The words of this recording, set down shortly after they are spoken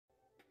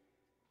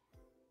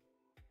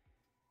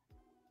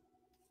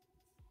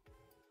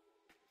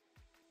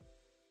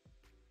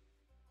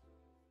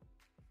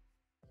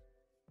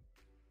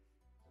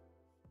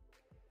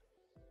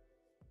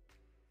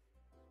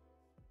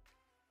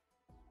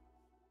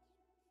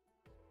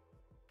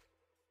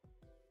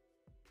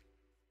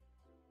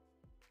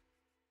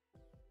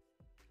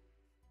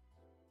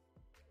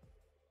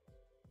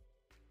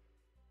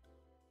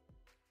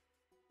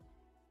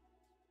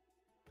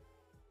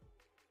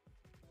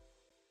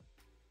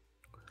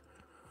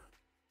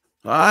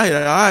All right,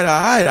 all right,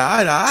 all right, all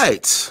right, all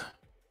right.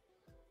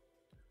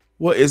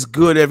 What is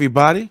good,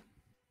 everybody?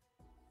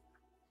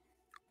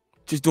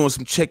 Just doing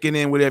some checking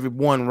in with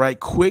everyone right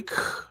quick.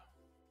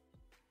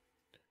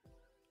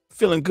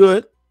 Feeling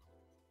good.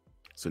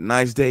 It's a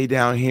nice day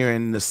down here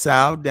in the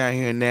South, down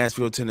here in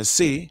Nashville,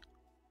 Tennessee.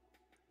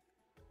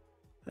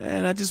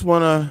 And I just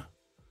want to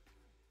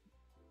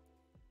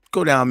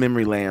go down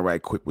memory lane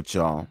right quick with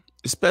y'all,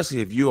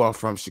 especially if you are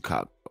from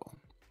Chicago.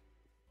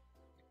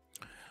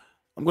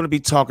 I'm going to be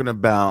talking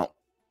about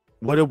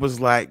what it was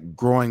like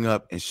growing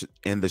up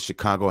in the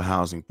Chicago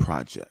housing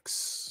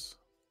projects.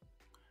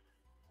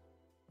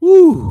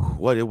 Woo,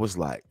 what it was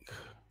like.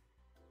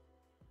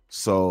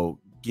 So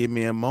give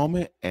me a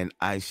moment and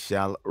I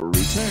shall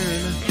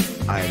return.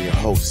 I am your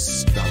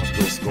host, Dollar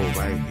Briscoe,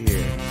 right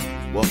here.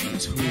 Welcome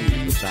to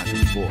the Back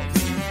and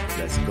Forth.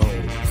 Let's go.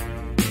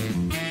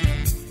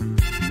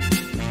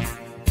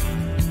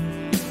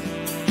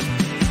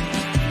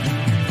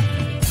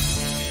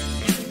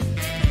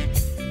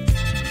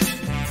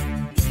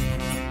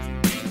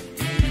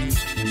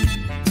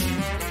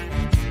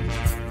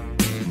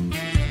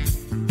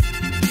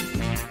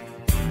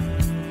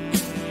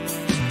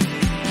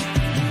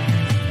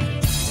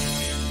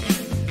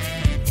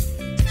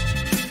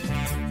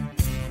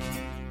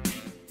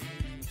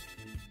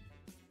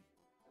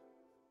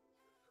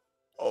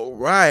 All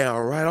right,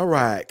 all right, all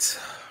right.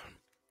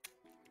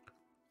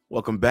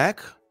 Welcome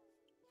back.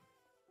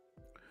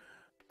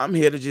 I'm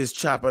here to just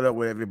chop it up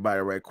with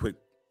everybody right quick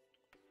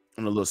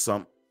on a little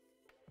something.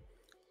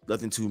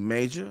 Nothing too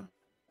major.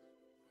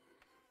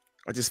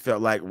 I just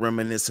felt like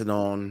reminiscing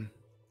on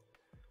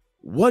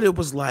what it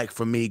was like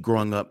for me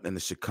growing up in the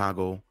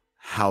Chicago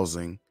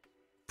housing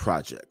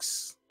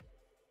projects.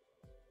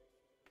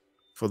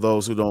 For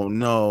those who don't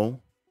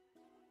know,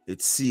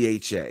 it's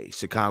CHA,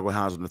 Chicago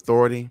Housing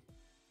Authority.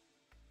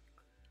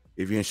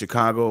 If you're in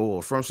Chicago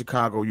or from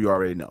Chicago, you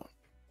already know.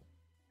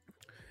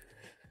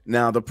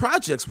 Now, the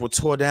projects were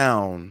tore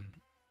down,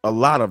 a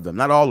lot of them,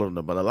 not all of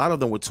them, but a lot of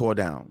them were tore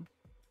down.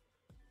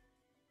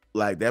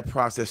 Like that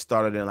process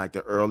started in like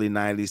the early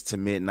 90s to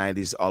mid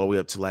 90s, all the way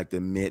up to like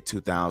the mid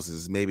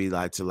 2000s, maybe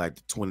like to like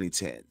the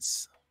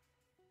 2010s.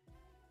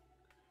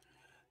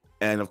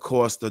 And of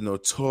course, the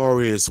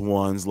notorious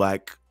ones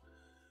like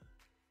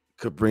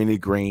Cabrini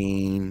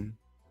Green,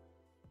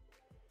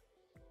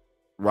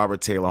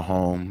 Robert Taylor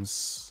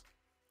Homes,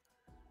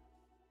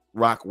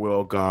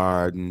 Rockwell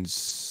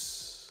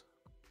Gardens.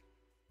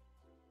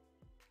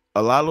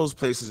 A lot of those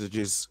places are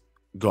just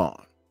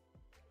gone.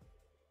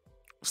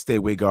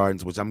 Stateway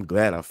Gardens, which I'm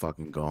glad I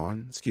fucking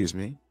gone. Excuse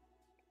me.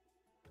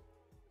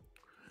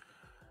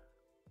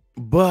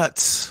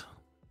 But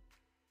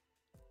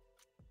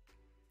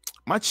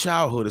my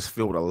childhood is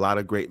filled with a lot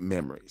of great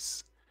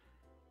memories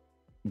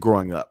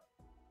growing up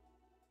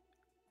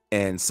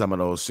in some of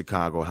those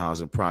Chicago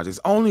housing projects.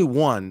 Only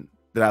one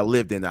that I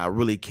lived in that I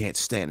really can't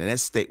stand, and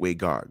that's Stateway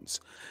Gardens.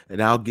 And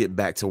I'll get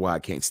back to why I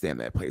can't stand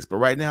that place. But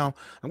right now,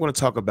 I'm going to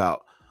talk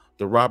about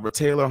the Robert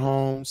Taylor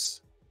Homes,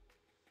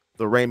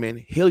 the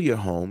Raymond Hillier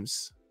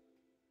Homes,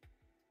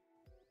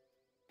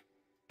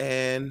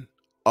 and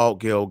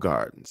Altgeld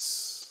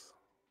Gardens.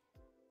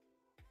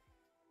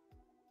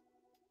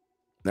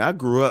 Now, I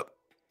grew up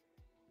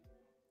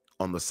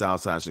on the south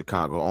side of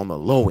Chicago, on the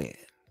low end.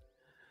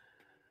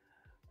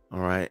 All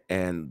right.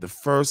 And the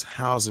first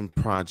housing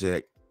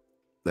project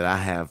that I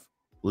have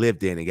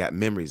lived in and got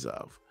memories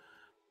of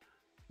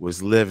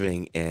was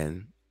living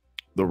in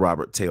the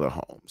Robert Taylor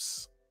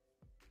Homes.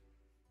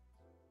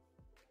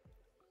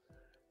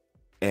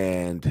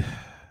 And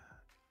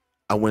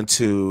I went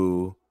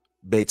to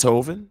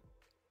Beethoven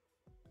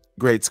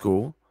grade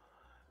school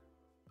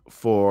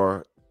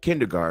for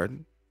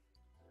kindergarten,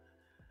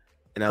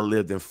 and I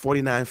lived in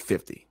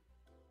 4950.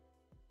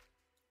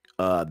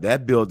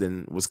 That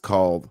building was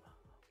called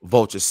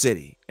Vulture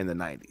City in the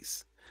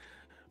 90s.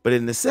 But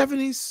in the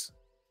 70s,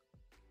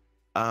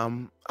 I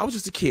was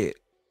just a kid.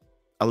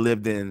 I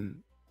lived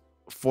in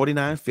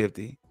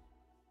 4950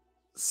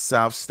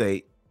 South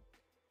State.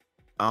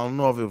 I don't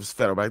know if it was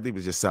federal, but I think it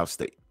was just South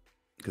State.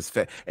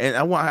 And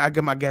I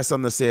got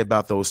something to say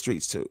about those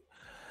streets too.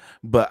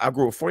 But I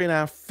grew up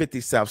 4950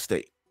 South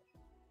State.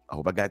 I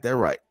hope I got that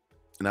right.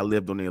 And I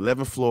lived on the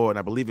 11th floor, and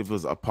I believe it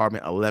was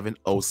apartment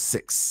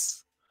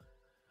 1106.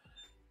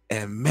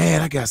 And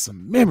man, I got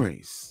some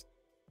memories.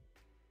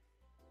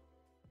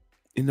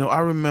 You know, I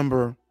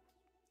remember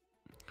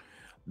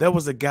there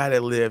was a guy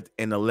that lived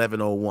in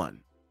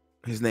 1101.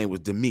 His name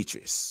was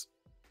Demetrius.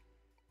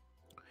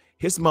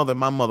 His mother and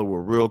my mother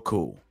were real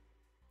cool.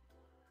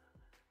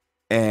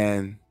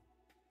 And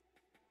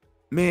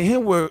me and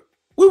him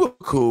we were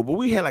cool, but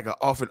we had like an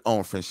off and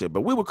on friendship,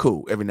 but we were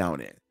cool every now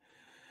and then.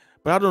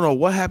 But I don't know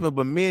what happened,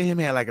 but me and him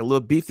had like a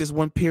little beef this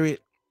one period.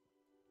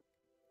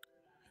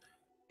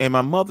 And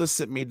my mother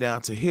sent me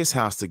down to his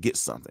house to get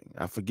something.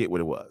 I forget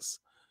what it was.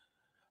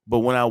 But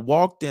when I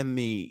walked in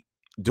the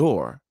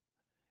door,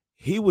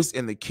 he was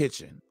in the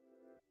kitchen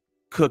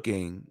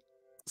cooking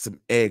some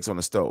eggs on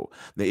the stove.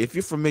 Now, if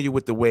you're familiar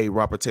with the way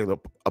Robert Taylor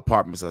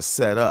apartments are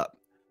set up,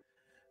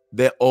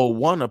 that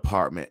 01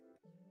 apartment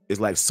It's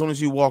like as soon as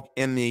you walk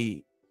in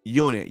the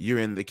unit, you're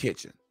in the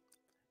kitchen.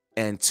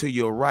 And to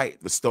your right,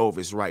 the stove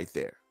is right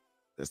there.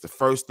 That's the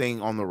first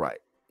thing on the right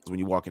is when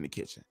you walk in the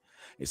kitchen.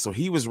 And so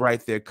he was right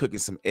there cooking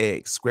some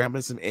eggs,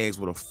 scrambling some eggs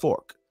with a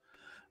fork.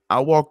 I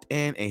walked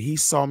in and he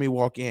saw me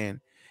walk in.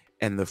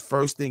 And the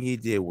first thing he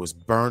did was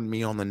burn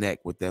me on the neck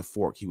with that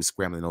fork he was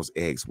scrambling those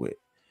eggs with.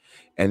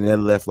 And it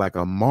left like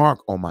a mark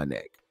on my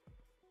neck.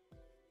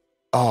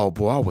 Oh,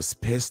 boy, I was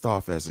pissed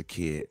off as a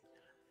kid.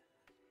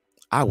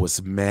 I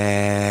was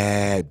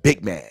mad,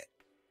 big mad.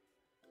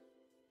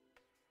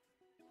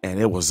 And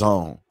it was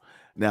on.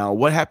 Now,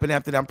 what happened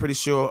after that? I'm pretty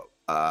sure,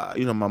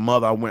 my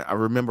mother, I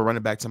remember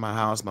running back to my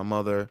house. My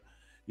mother,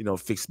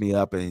 fixed me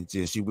up, and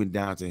she went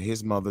down to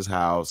his mother's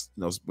house,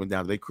 went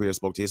down to their crib,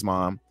 spoke to his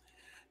mom,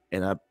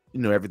 and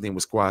everything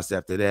was squashed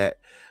after that.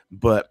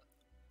 But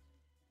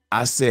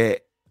I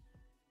said,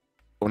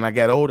 when I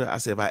got older, I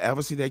said, if I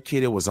ever see that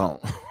kid, it was on.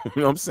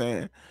 You know what I'm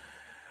saying?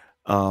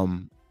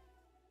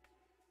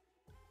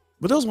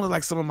 But those were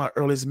like some of my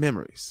earliest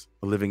memories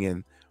of living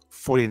in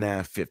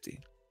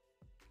 4950.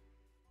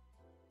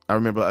 I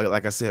remember,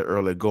 like I said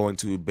earlier, going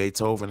to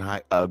Beethoven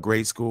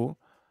grade school.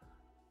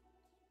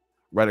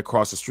 Right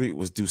across the street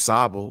was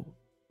DuSable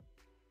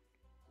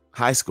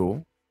High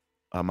School.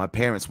 My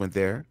parents went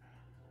there.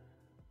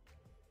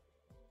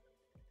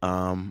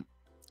 And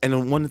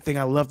then one thing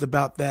I loved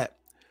about that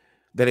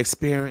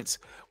experience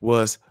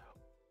was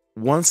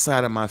one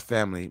side of my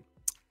family,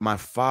 my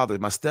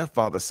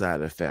stepfather's side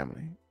of the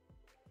family,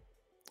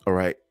 all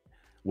right,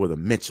 were the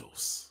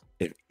Mitchells.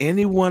 If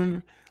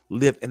anyone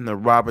lived in the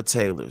Robert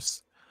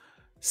Taylors,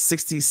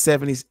 60s,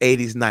 70s,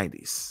 80s,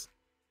 90s,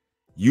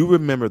 you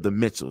remember the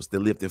Mitchells that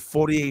lived in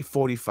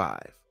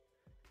 4845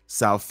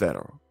 South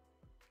Federal,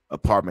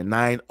 apartment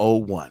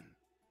 901.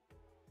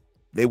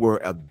 They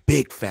were a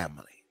big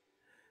family.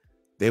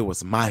 They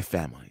was my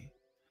family.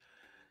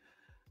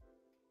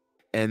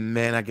 And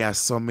man, I got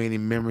so many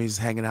memories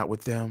hanging out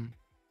with them.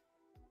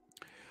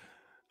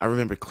 I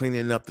remember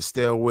cleaning up the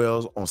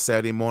stairwells on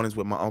Saturday mornings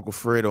with my Uncle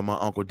Fred or my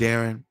Uncle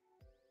Darren.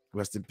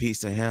 Rest in peace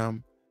to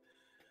him.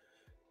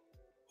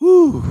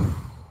 Whew.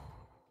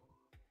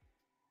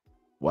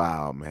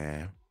 Wow,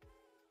 man.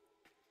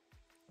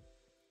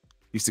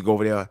 Used to go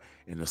over there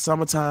in the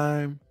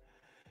summertime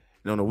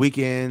and on the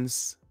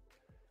weekends,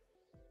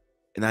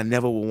 and I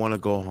never would want to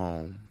go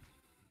home.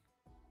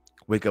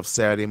 Wake up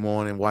Saturday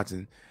morning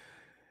watching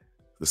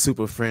the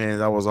Super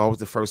Friends. I was always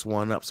the first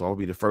one up, so I would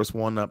be the first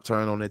one up,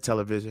 turn on their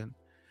television.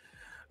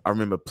 I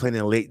remember plenty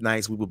of late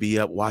nights we would be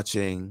up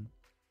watching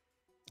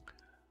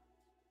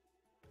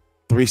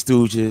Three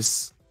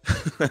Stooges,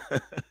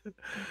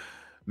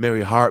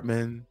 Mary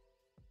Hartman,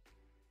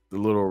 The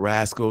Little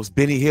Rascals,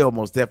 Benny Hill.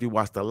 Most definitely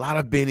watched a lot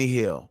of Benny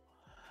Hill.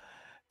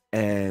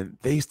 And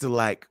they used to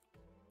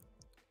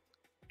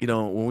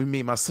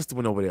when my sister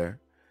went over there,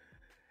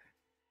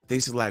 they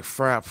used to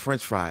fry up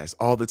French fries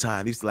all the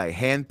time. They used to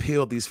hand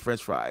peel these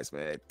French fries,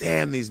 man.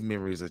 Damn, these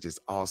memories are just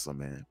awesome,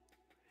 man.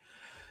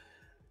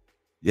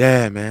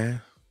 Yeah,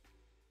 man.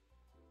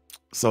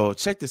 So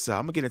check this out.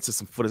 I'm gonna get into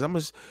some footage. I'm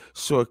gonna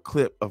show a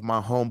clip of my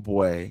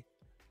homeboy,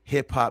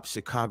 hip-hop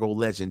Chicago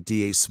legend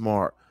D.A.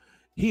 Smart.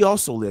 He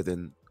also lived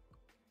in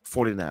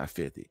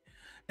 4950.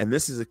 And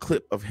this is a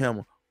clip of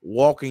him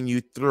walking you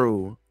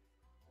through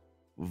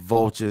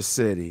Vulture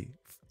City,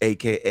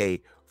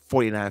 aka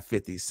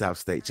 4950 South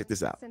State. Check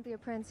this out. Cynthia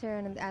Prince here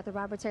and at the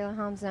Robert Taylor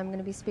Homes, and I'm going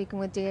to be speaking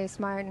with D.A.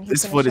 Smart. And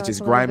this footage is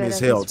grimy as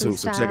hell too,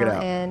 so check it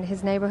out. And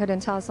his neighborhood,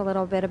 and tell us a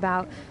little bit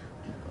about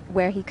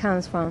where he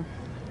comes from.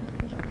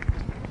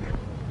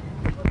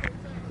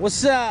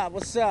 What's up?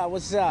 What's up?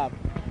 What's up?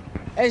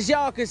 As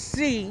y'all can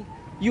see,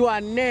 you are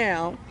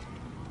now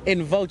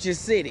in Vulture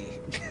City.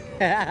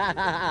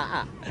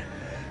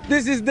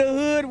 This is the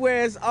hood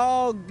where it's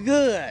all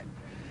good.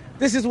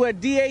 This is where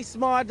D.A.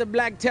 Smart, the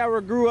Black Terror,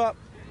 grew up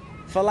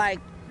for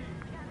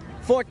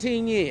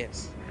 14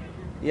 years.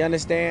 You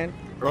understand?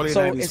 Early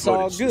so 90s it's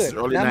footage. all good.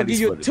 Now I'm gonna give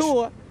you a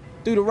tour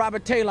through the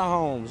Robert Taylor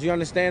Homes. You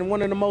understand?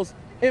 One of the most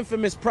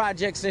infamous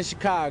projects in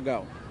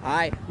Chicago. All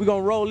right, we're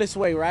gonna roll this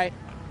way, right?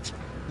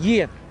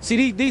 Yeah.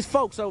 See these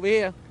folks over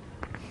here,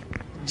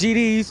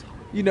 GDs,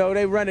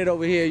 they run it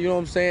over here. You know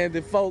what I'm saying?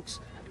 The folks,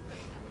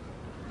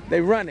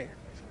 they run it.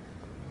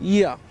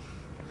 Yeah.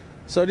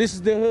 So this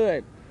is the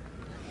hood.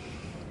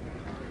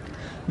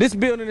 This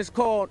building is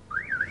called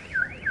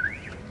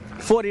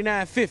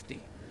 4950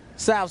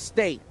 South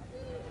State.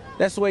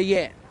 That's where you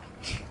at.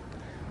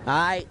 All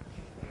right.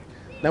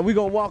 Now we're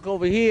gonna walk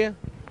over here.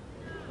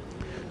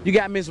 You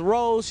got Miss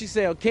Rose, she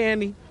sell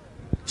candy.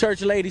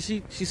 Church lady,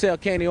 she sell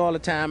candy all the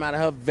time out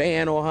of her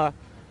van or her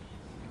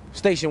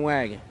station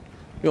wagon.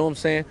 You know what I'm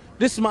saying?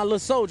 This is my little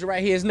soldier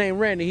right here. His name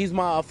Randy. He's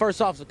my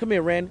first officer. Come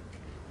here, Randy.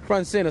 Front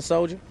and center,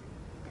 soldier.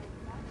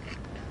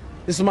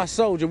 This is my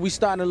soldier. We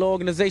starting a little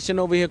organization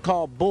over here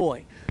called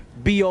BOI.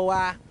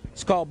 B-O-I.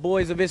 It's called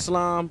Boys of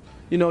Islam.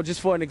 Just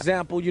for an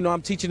example,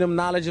 I'm teaching them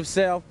knowledge of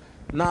self,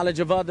 knowledge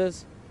of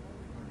others,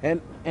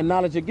 and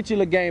knowledge of, get your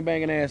little gang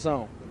banging ass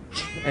on,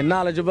 and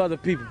knowledge of other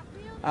people.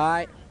 All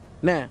right?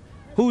 Now,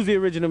 who's the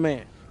original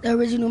man? The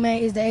original man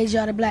is the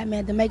AGR, the black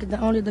man, the maker, the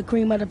only, the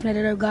cream of the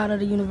planet Earth, God of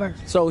the universe.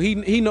 So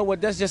he know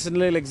what, that's just a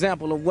little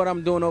example of what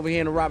I'm doing over here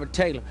in the Robert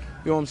Taylor.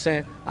 You know what I'm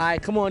saying? All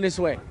right, come on this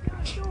way.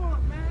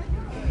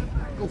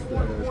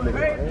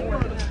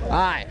 All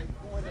right,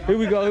 here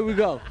we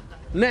go.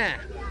 Now,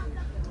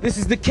 this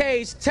is the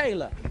Cage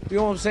Taylor. You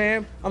know what I'm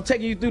saying? I'm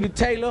taking you through the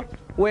Taylor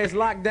where it's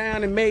locked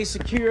down and made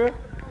secure.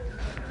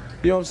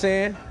 You know what I'm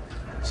saying?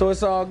 So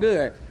it's all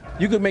good.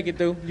 You can make it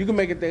through. You can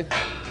make it through.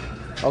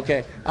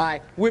 Okay. All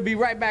right. We'll be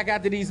right back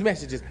after these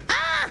messages.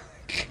 Ah!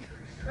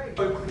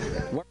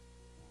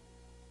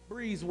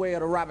 Breezeway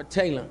of the Robert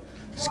Taylor.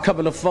 Just a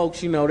couple of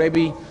folks, you know, they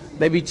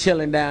be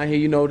chilling down here.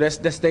 You know, that's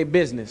their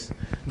business.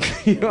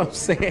 You know what I'm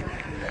saying?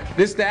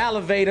 This the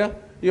elevator.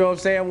 You know what I'm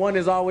saying? One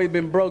has always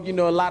been broke, you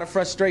know, a lot of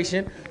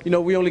frustration. You know,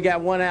 we only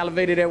got one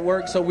elevator that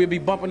works, so we'll be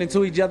bumping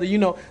into each other. You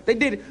know, they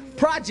did,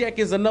 project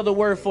is another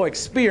word for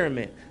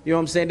experiment. You know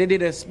what I'm saying? They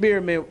did an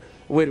experiment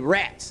with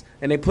rats,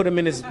 and they put them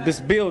in this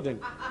building.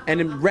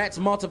 And the rats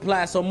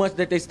multiply so much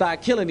that they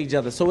start killing each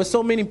other. So it's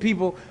so many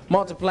people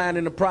multiplying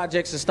in the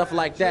projects and stuff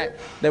like that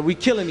we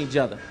killing each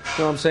other. You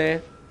know what I'm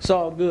saying? It's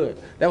all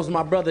good. That was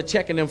my brother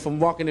checking them from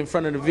walking in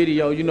front of the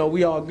video. You know,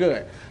 we all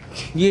good.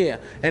 Yeah.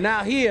 And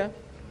out here,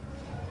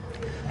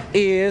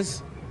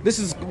 this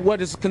is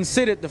what is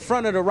considered the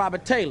front of the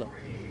Robert Taylor.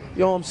 You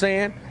know what I'm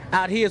saying?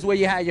 Out here is where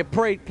you have your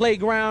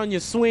playground,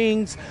 your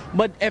swings.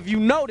 But if you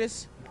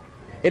notice,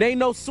 it ain't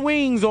no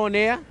swings on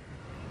there.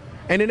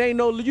 And it ain't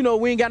no, you know,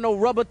 we ain't got no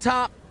rubber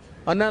top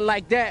or nothing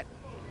like that.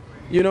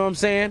 You know what I'm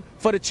saying?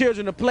 For the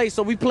children to play,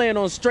 so we playing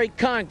on straight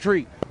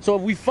concrete. So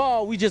if we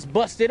fall, we just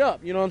bust it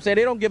up. You know what I'm saying?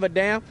 They don't give a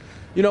damn.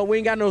 You know, we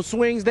ain't got no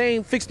swings. They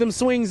ain't fixed them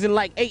swings in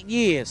like 8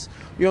 years.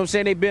 You know what I'm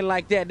saying? They been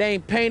like that. They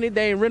ain't painted.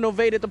 They ain't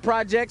renovated the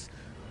projects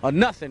or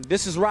nothing.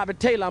 This is Robert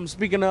Taylor I'm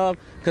speaking of,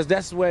 because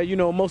that's where, you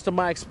know, most of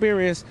my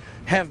experience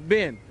have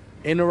been,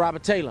 in the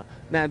Robert Taylor.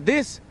 Now,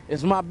 this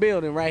is my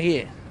building right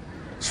here.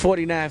 It's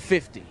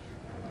 4950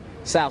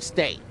 South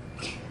State.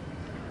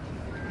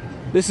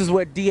 This is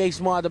where D.H.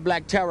 Smart, the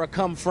Black Terror,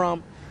 come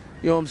from.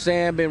 You know what I'm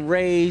saying? Been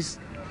raised,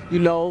 you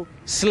know,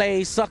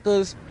 slave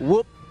suckers,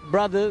 whoop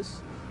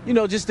brothers. You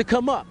know, just to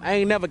come up. I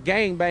ain't never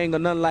gangbanged or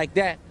nothing like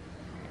that.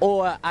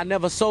 Or I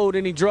never sold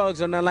any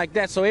drugs or nothing like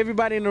that. So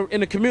everybody in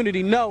the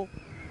community know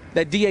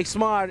that D.H.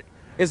 Smart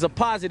is a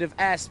positive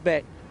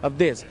aspect of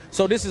this.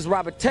 So this is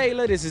Robert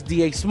Taylor, this is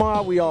D.H.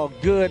 Smart. We all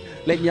good,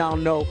 letting y'all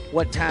know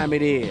what time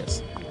it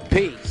is.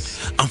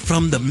 Peace. I'm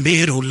from the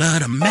middle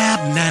of the map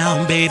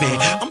now, baby.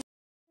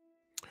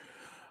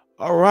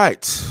 All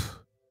right.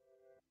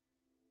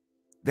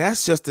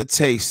 That's just a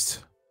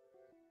taste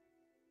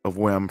of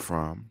where I'm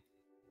from.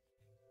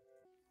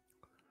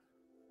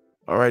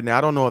 All right, now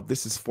I don't know if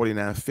this is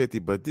 4950,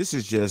 but this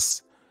is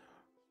just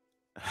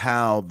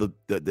how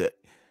the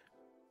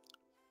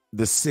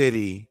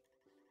city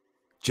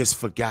just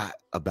forgot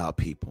about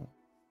people.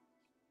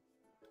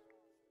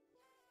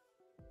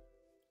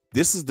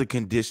 This is the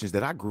conditions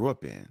that I grew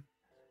up in.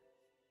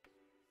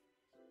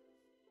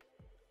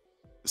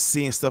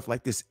 Seeing stuff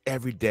like this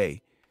every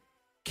day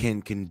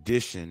can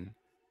condition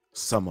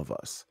some of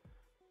us.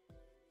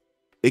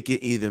 It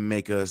can either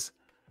make us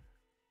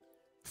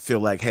feel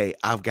like, hey,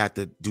 I've got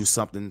to do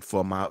something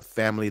for my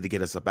family to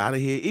get us up out of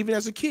here. Even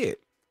as a kid,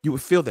 you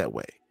would feel that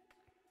way.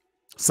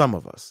 Some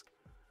of us.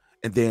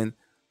 And then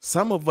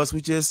some of us, we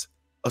just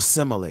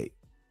assimilate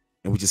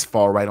and we just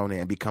fall right on there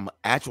and become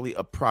actually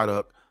a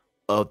product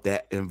of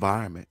that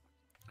environment.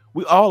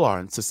 We all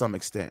are to some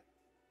extent.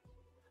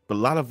 But a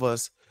lot of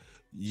us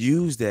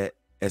use that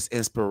as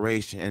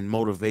inspiration and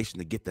motivation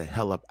to get the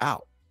hell up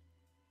out.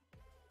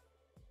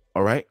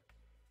 All right?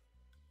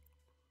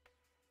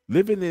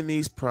 Living in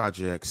these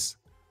projects,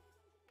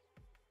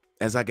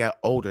 as I got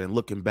older and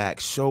looking back,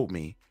 showed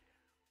me,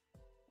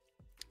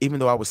 even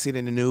though I was sitting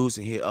in the news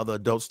and hear other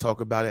adults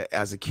talk about it,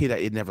 as a kid,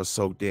 it never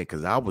soaked in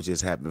because I was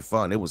just having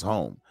fun. It was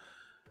home.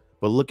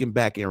 But looking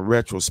back in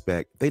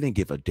retrospect, they didn't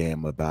give a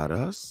damn about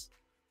us.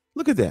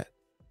 Look at that.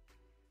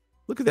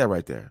 Look at that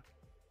right there.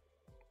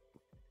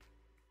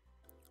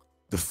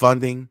 The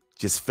funding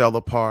just fell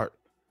apart.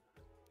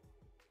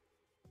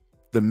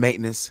 The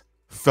maintenance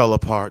fell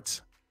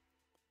apart.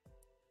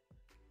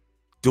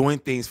 Doing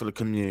things for the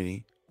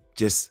community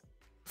just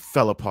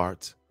fell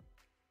apart.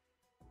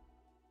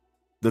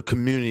 The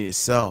community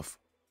itself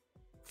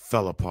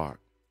fell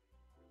apart.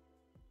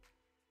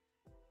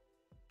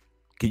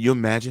 Can you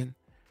imagine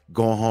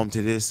going home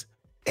to this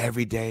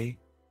every day?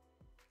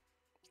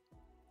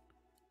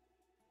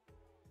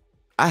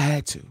 I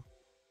had to.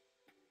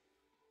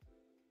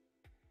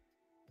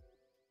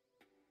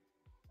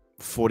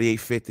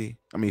 4950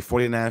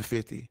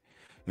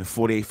 and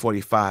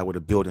 4845 were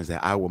the buildings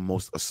that I were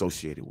most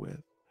associated with.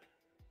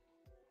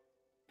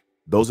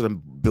 Those are the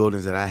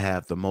buildings that I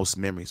have the most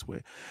memories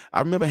with. I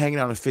remember hanging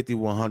out in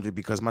 5100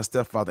 because my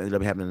stepfather ended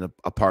up having an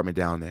apartment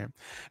down there,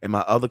 and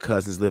my other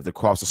cousins lived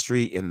across the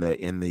street in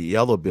the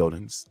yellow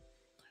buildings.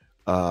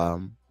 I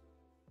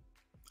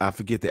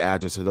forget the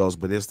address of those,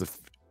 but it's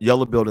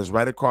Yellow buildings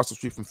right across the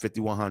street from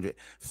 5100,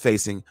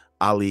 facing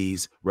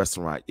Ali's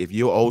restaurant. If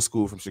you're old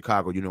school from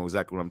Chicago, you know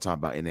exactly what I'm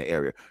talking about in that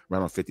area,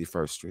 right on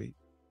 51st Street.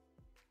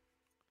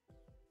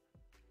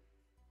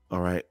 All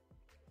right.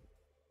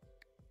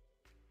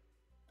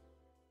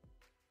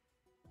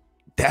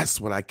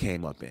 That's what I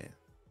came up in.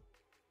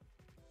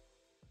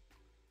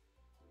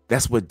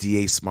 That's what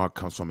D.A. Smart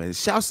comes from. And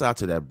shouts out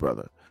to that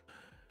brother.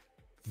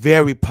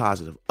 Very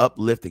positive,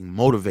 uplifting,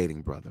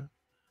 motivating brother.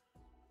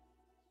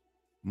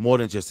 More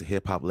than just a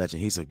hip-hop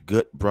legend. He's a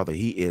good brother.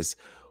 He is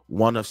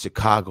one of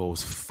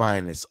Chicago's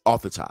finest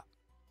off the top.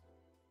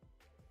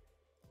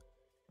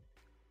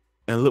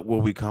 And look where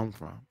we come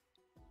from.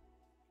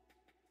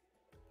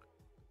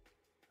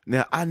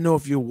 Now, I know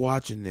if you're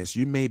watching this,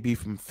 you may be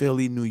from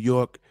Philly, New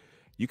York.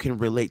 You can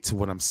relate to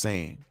what I'm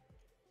saying.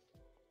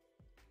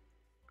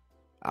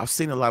 I've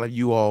seen a lot of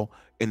you all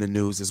in the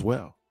news as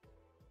well.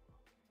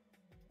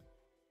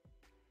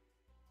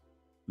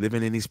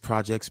 Living in these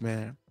projects,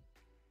 man,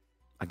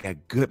 I got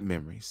good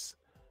memories.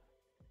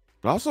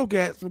 But I also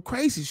got some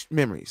crazy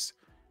memories.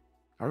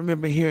 I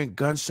remember hearing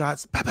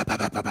gunshots. Pow, pow, pow,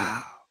 pow, pow,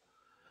 pow.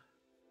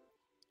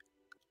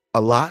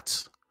 A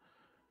lot.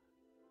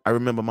 I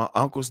remember my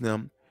uncles and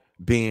them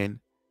being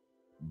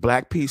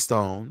Black P.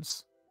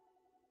 Stones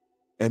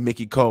and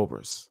Mickey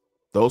Cobras.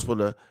 Those were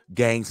the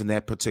gangs in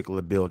that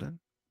particular building.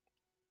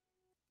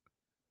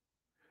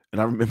 And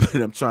I remember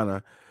them trying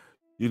to,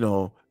 you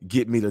know,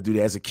 get me to do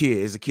that as a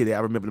kid. As a kid, I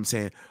remember them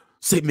saying,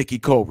 say Mickey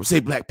Cobra, say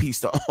Black P.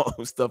 Stone,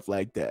 stuff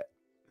like that.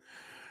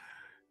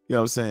 You know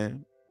what I'm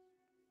saying?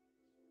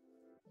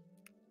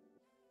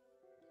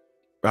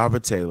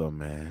 Robert Taylor,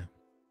 man.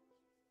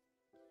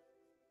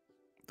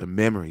 The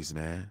memories,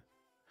 man.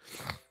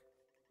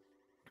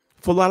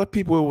 For a lot of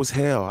people, it was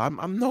hell. I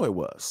know it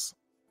was.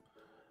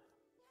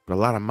 But a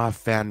lot of my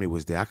family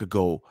was there. I could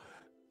go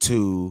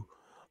to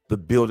the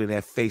building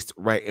that faced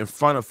right in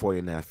front of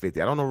 4950.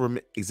 I don't know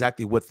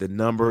exactly what the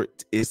number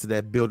is to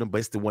that building, but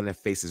it's the one that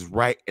faces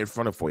right in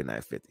front of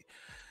 4950.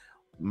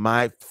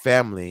 My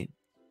family,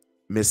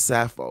 Miss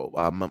Sappho,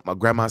 my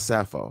grandma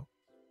Sappho,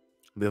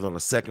 lived on the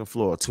second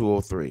floor,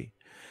 203.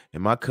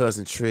 And my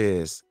cousin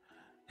Trez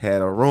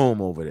had a room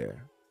over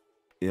there.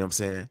 You know what I'm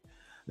saying?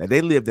 Now,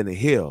 they lived in the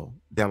hill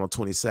down on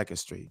 22nd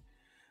Street.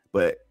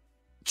 But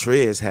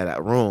Trez had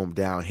a room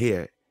down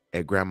here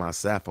at Grandma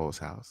Sappho's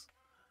house.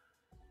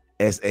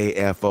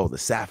 SAFO, the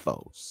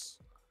Sappos.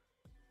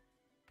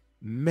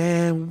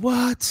 Man,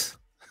 what?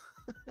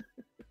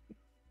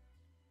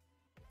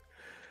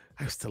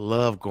 I used to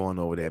love going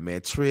over there,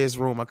 man. Trez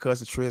room, my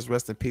cousin Trez,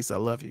 rest in peace. I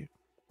love you.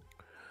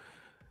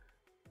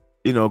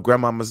 You know,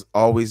 grandmamas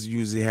always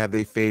usually have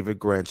their favorite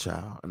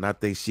grandchild, and I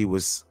think she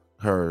was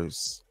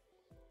hers.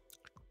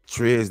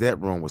 Trez,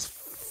 that room was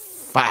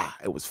fire.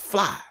 It was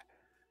fly.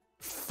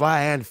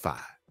 Fire and fire.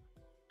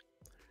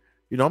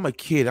 You know, I'm a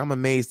kid. I'm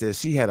amazed that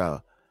she had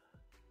a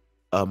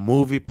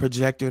movie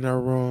projector in her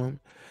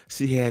room.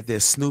 She had that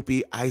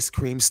Snoopy ice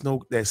cream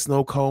that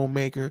snow cone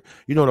maker.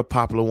 You know, the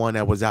popular one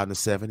that was out in the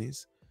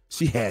 70s.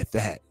 She had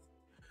that.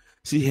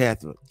 She had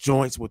the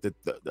joints with the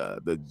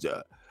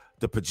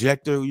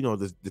projector. You know,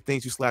 the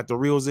things you slap the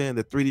reels in,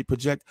 the 3D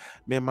projector.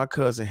 Man, my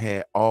cousin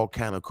had all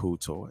kind of cool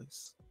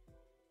toys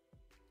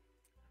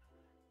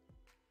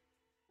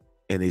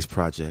in these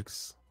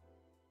projects.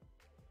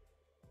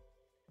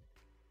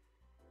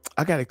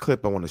 I got a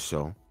clip I want to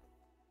show.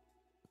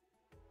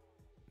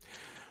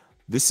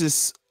 This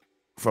is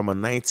from a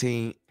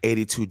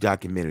 1982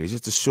 documentary. It's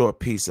just a short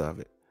piece of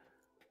it.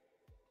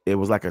 It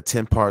was like a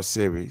 10-part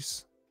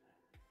series.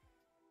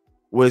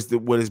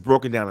 What is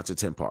broken down into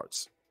 10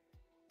 parts.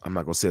 I'm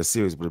not going to say a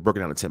series, but it's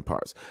broken down into 10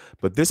 parts.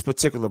 But this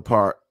particular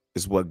part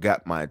is what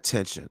got my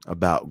attention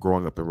about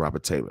growing up in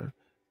Robert Taylor.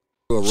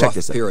 A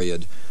rough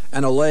period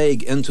and a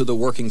leg into the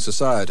working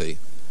society,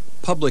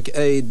 public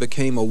aid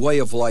became a way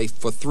of life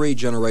for 3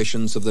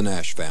 generations of the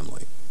Nash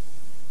family.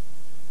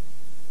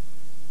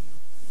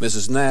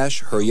 Mrs.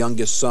 Nash, her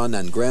youngest son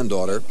and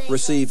granddaughter,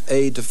 receive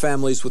aid to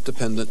families with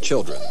dependent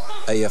children,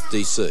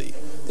 AFDC,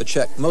 the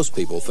check most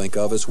people think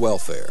of as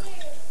welfare.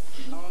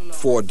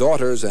 4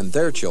 daughters and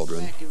their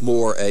children,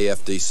 more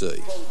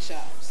AFDC.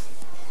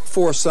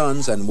 4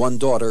 sons and 1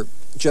 daughter,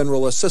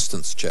 General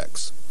Assistance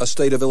Checks, a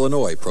state of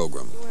Illinois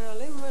program.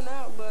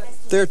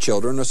 Their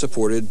children are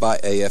supported by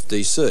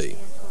AFDC.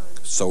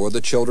 So are the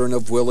children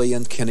of Willie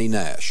and Kenny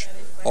Nash,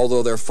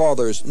 although their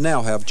fathers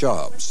now have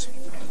jobs.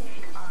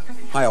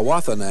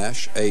 Hiawatha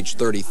Nash, age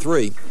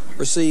 33,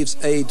 receives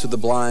aid to the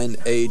blind,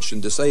 aged,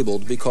 and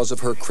disabled because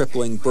of her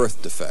crippling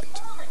birth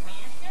defect.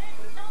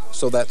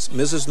 So that's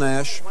Mrs.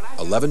 Nash,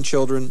 11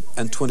 children,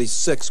 and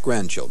 26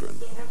 grandchildren.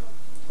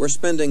 We're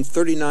spending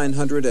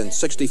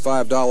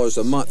 $3,965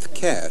 a month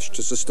cash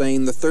to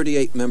sustain the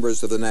 38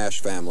 members of the Nash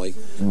family,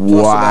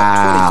 plus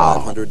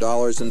about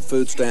 $2,500 in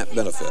food stamp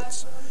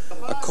benefits,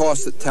 a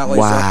cost that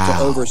tallies up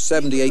to over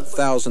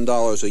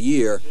 $78,000 a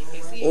year,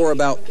 or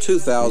about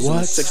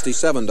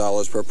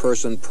 $2,067 per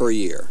person per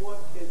year. 10,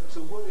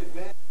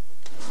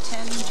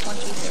 20,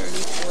 30,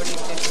 40,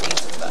 50,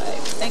 5.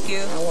 Thank you.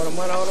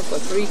 order for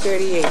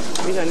 $338.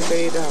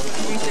 $338.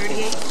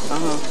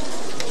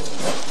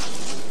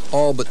 $338?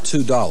 All but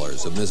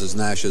 $2 of Mrs.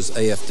 Nash's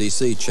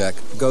AFDC check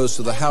goes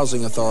to the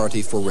Housing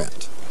Authority for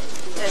rent.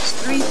 That's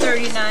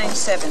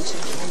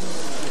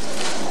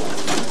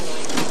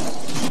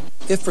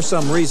 $339.70. If for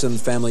some reason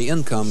family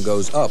income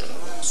goes up,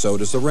 so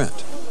does the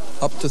rent,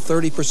 up to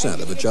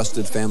 30% of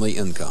adjusted family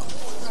income.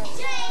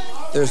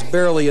 There's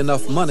barely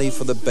enough money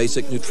for the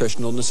basic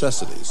nutritional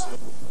necessities.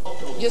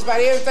 Just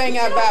about everything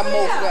I buy,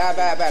 mostly I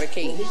buy by the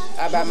case.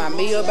 I buy my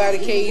meal by the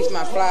case,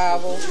 my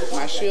flour,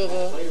 my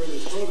sugar.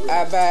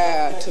 I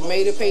buy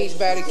tomato paste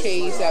by the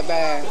case. I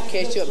buy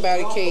ketchup by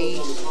the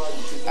case.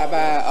 I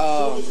buy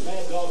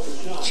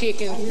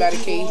chicken by the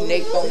case,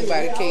 neck bone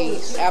by the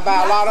case. I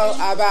buy a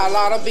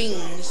lot of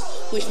beans,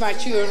 which my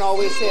children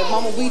always say,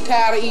 "Mama, we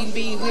tired of eating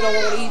beans. We don't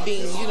want to eat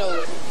beans," you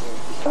know.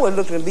 I wasn't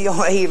looking to be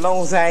on as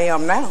long as I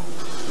am now,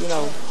 you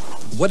know.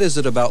 What is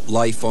it about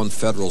life on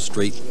Federal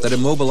Street that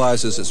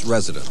immobilizes its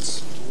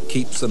residents,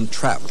 keeps them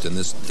trapped in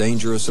this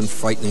dangerous and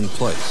frightening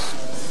place?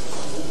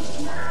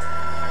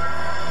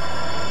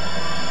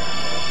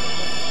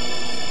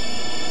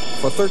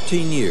 For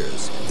 13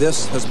 years,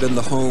 this has been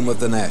the home of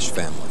the Nash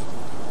family.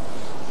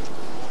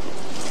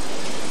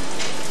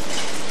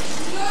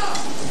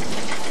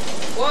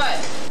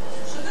 What?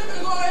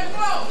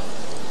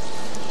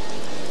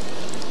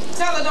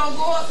 Tell her don't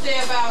go up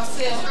there by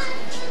herself.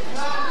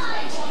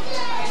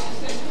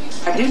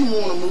 I didn't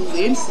want to move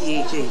in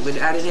CHA,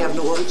 but I didn't have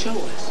no other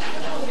choice.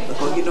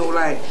 Because, you know,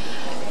 like,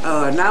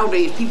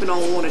 nowadays people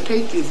don't want to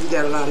take you if you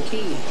got a lot of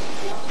kids.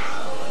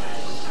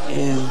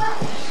 And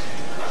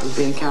it's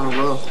been kind of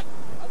rough.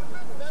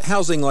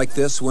 Housing like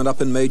this went up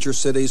in major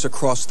cities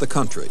across the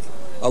country,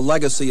 a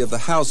legacy of the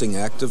Housing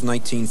Act of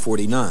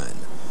 1949,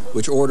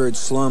 which ordered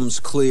slums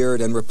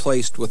cleared and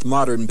replaced with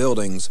modern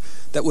buildings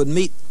that would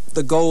meet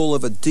the goal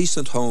of a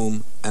decent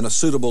home and a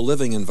suitable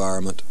living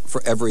environment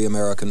for every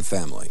American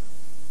family.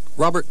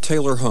 Robert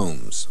Taylor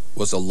Homes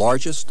was the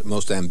largest,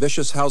 most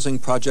ambitious housing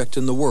project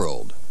in the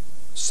world.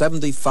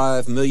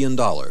 $75 million,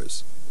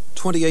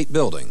 28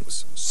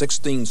 buildings,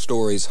 16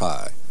 stories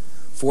high,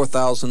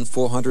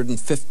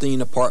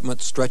 4,415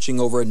 apartments stretching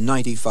over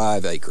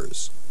 95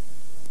 acres.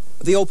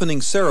 The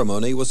opening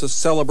ceremony was a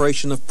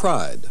celebration of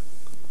pride.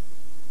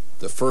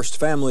 The first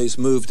families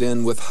moved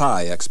in with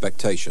high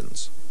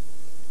expectations.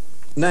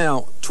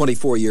 Now,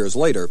 24 years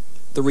later,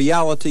 the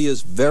reality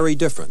is very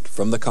different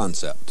from the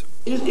concept.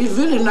 It's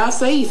really not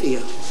safe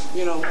here,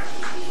 you know.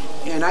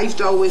 And I used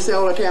to always say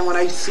all the time when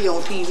I used to see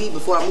on TV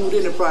before I moved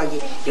in the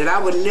project that I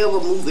would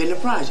never move in the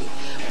project.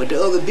 But the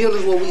other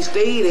buildings where we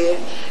stayed at,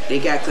 they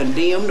got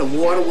condemned. The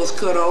water was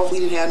cut off. We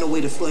didn't have no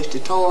way to flush the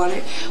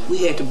toilet.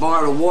 We had to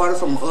borrow water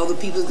from other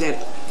people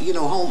that, you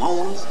know,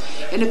 homeowners.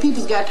 And the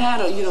people got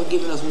tired of, you know,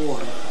 giving us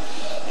water.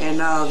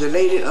 And the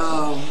lady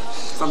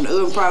from the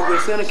Urban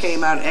Progress Center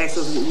came out and asked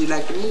us would we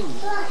like to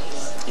move.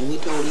 And we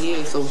told her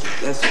yes, so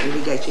that's when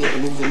we got a chance to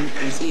move in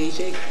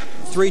CHA.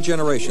 3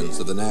 generations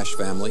of the Nash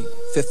family,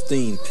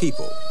 15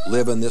 people,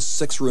 live in this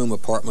 6-room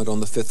apartment on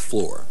the 5th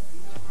floor.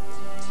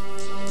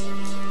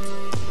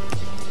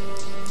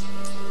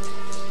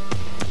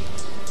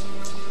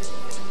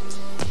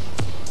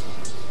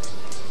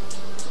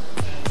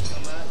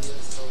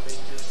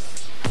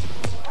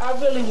 I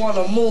really want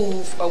to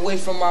move away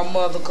from my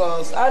mother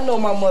because I know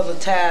my mother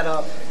tired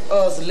of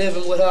us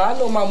living with her. I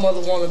know my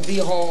mother want to be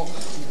home,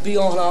 be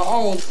on her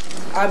own.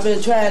 I've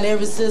been trying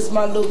ever since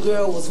my little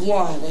girl was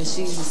 1 and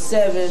she's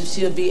 7,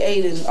 she'll be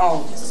 8 in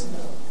August.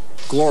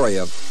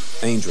 Gloria,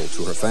 angel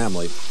to her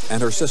family,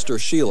 and her sister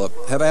Sheila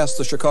have asked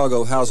the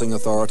Chicago Housing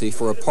Authority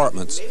for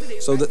apartments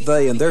so that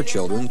they and their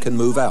children can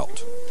move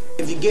out.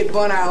 If you get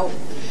burnt out,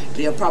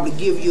 they'll probably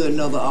give you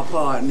another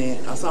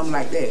apartment or something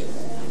like that.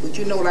 But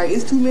you know, like,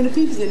 it's too many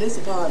people in this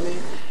apartment.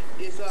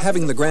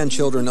 Having the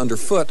grandchildren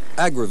underfoot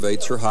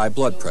aggravates her high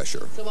blood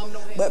pressure.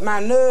 But my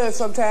nerves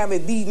sometimes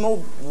it be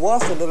more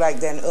worse like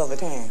than the other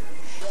time.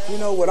 You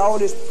know, with all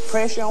this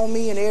pressure on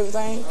me and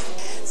everything.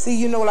 See,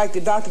 you know, like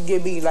the doctor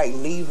give me like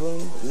Libra,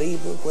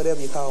 whatever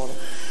you call it.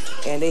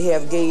 And they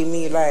have gave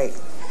me like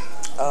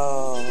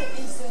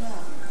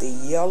the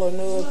yellow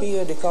nerve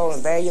pill, they call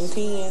them Valium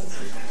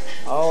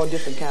 10. All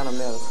different kind of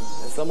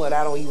medicine. And some of it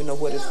I don't even know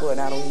what it's for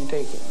and I don't even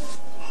take it.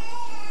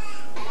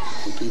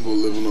 People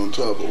living on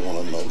top of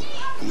one another,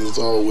 and there's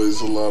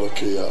always a lot of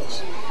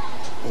chaos.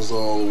 There's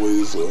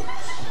always a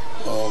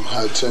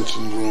high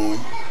tension brewing.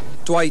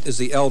 Dwight is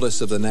the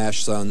eldest of the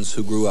Nash sons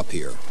who grew up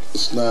here.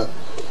 It's not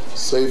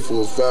safe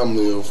for a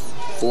family of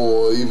 4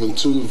 or even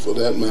 2, for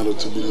that matter,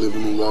 to be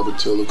living in Robert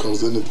Taylor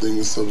because anything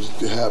is subject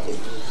to happen.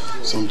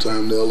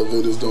 Sometimes the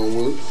elevators don't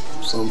work.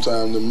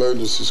 Sometimes the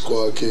emergency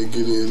squad can't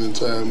get in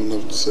time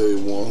enough to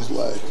save one's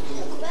life.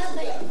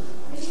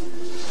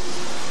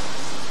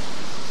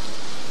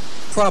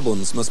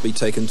 Problems must be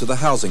taken to the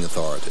Housing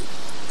Authority,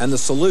 and the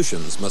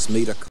solutions must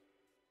meet a...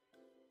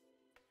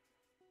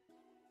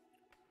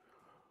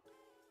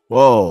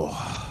 Whoa.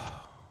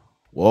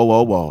 Whoa,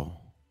 whoa, whoa.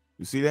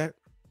 You see that?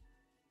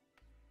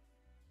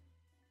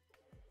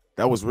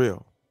 That was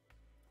real.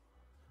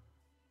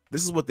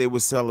 This is what they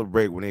would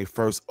celebrate when they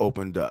first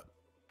opened up.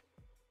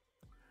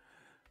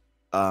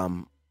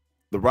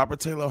 The Robert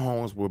Taylor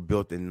homes were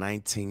built in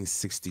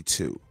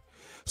 1962.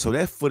 So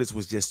that footage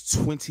was just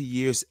 20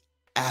 years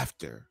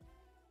after.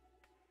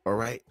 All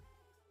right.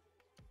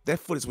 That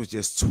footage was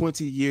just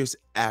 20 years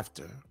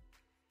after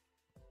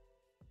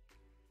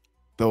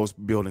those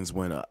buildings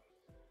went up.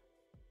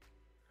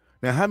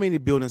 Now, how many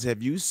buildings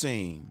have you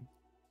seen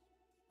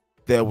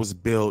that was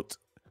built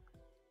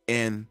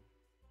in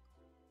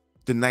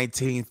the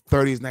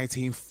 1930s,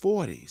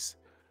 1940s,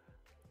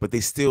 but they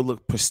still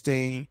look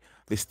pristine?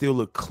 They still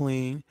look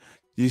clean.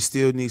 You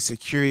still need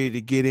security to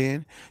get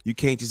in. You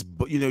can't just,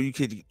 you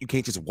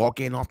can't just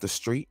walk in off the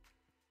street.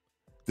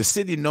 The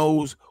city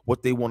knows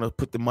what they want to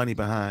put the money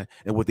behind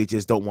and what they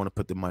just don't want to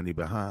put the money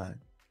behind.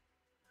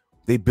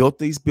 They built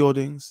these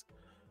buildings,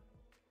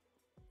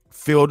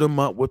 filled them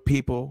up with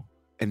people,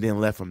 and then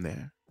left them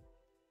there.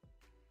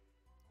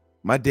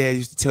 My dad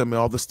used to tell me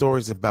all the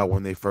stories about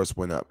when they first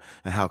went up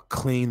and how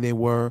clean they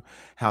were,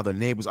 how the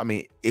neighbors, I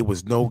mean, it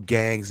was no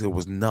gangs, it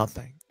was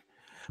nothing.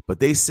 But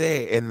they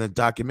say in the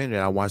documentary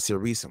I watched it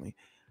recently,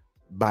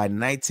 by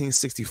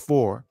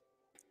 1964,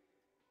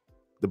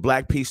 the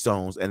Black P.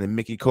 Stones and the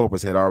Mickey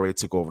Cobras had already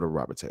took over the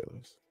Robert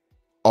Taylors.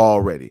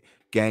 Already.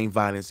 Gang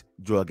violence,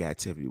 drug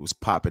activity was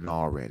popping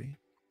already.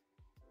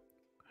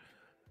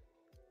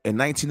 In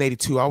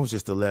 1982, I was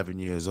just 11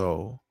 years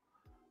old.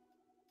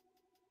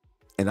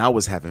 And I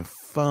was having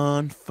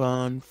fun.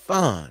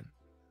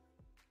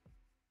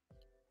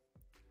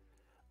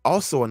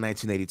 Also in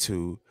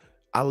 1982,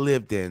 I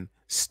lived in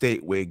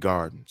Stateway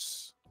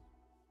Gardens.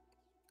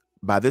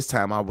 By this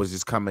time, I was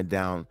just coming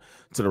down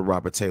to the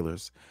Robert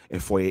Taylors in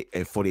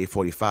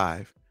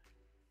 4845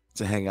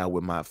 to hang out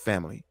with my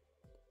family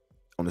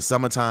on the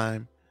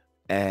summertime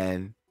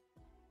and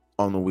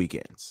on the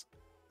weekends.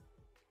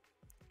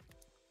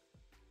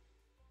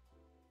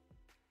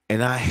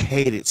 And I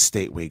hated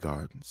Stateway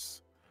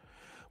Gardens.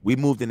 We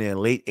moved in there in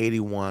late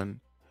 81,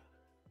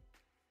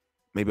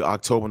 maybe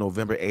October,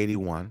 November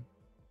 81.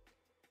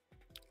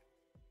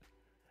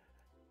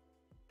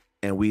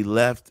 And we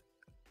left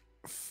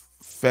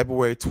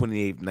February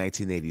 28th,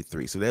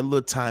 1983. So that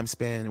little time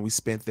span we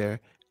spent there,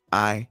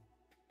 I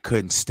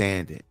couldn't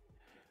stand it.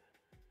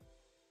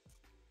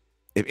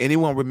 If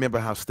anyone remember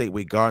how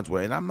Stateway Gardens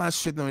were, and I'm not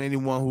shitting on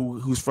anyone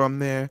who's from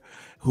there,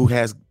 who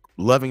has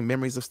loving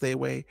memories of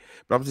Stateway,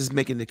 but I'm just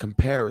making the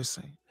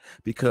comparison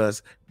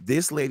because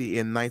this lady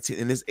in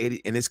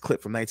this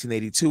clip from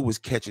 1982 was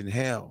catching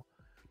hell,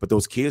 but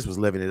those kids was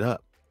living it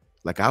up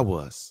like I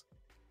was.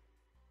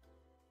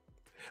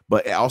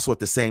 But also at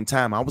the same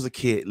time, I was a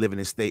kid living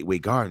in Stateway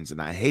Gardens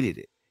and I hated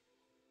it.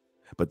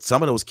 But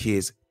some of those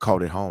kids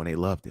called it home and they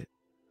loved it.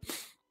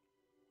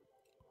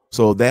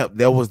 So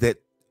there was that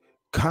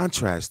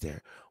contrast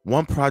there.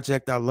 One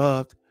project I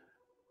loved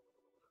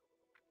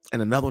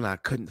and another one I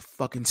couldn't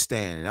fucking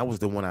stand. And that was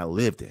the one I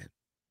lived in.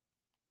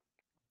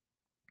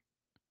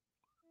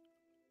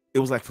 It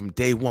was like from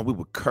day one, we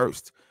were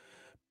cursed.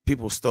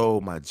 People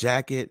stole my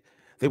jacket.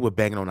 They were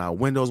banging on our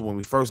windows. When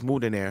we first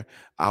moved in there,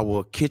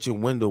 our kitchen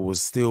window was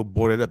still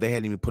boarded up. They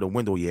hadn't even put a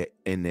window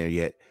in there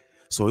yet.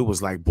 So it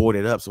was like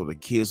boarded up. So the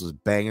kids was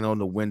banging on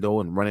the window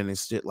and running and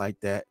shit like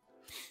that.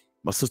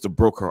 My sister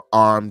broke her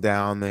arm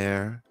down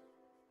there.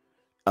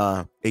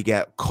 It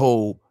got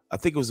cold. I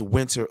think it was the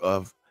winter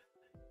of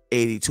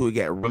 82. It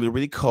got really,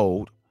 really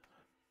cold.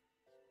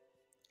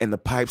 And the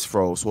pipes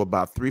froze. So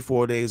about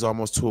 3-4 days,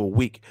 almost to a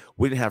week,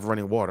 we didn't have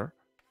running water.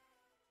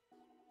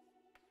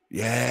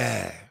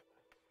 Yeah.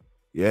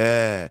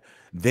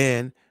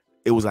 Then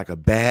it was like a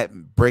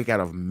bad breakout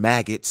of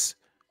maggots,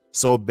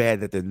 so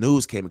bad that the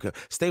news came. Because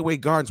Stateway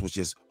Gardens was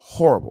just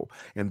horrible.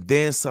 And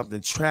then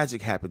something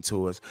tragic happened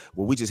to us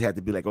where we just had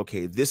to be like,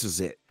 okay, this is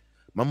it.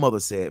 My mother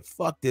said,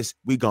 fuck this,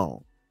 we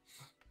gone.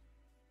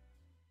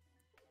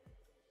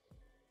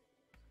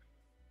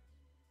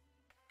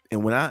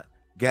 And when I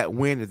got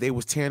wind that they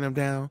was tearing them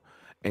down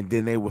and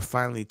then they were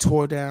finally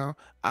tore down,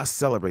 I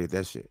celebrated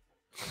that shit.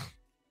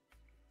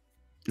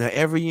 Now,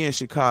 every year in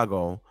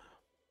Chicago,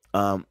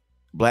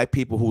 Black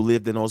people who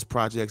lived in those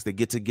projects, they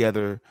get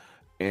together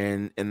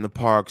in the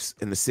parks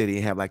in the city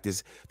and have like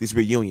these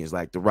reunions,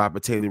 like the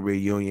Robert Taylor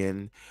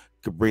reunion,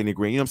 Cabrini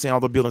Green. You know what I'm saying? All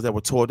the buildings that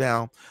were tore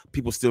down,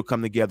 people still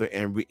come together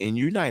and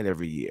unite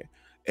every year.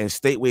 And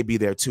Stateway be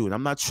there too. And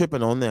I'm not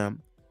tripping on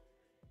them.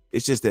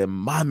 It's just that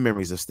my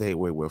memories of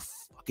Stateway were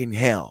fucking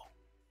hell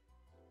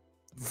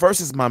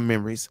versus my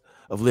memories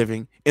of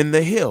living in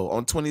the Hill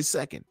on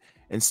 22nd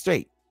and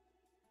State.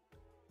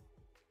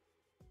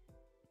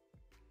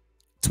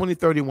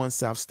 2031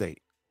 South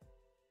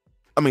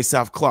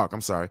Clark.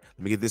 I'm sorry.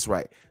 Let me get this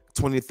right.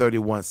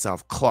 2031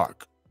 South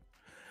Clark.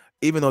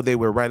 Even though they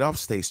were right off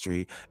State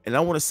Street. And I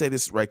want to say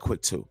this right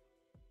quick too.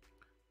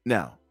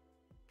 Now,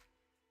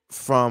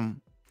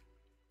 from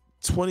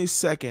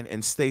 22nd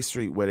and State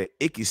Street, where the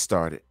Icky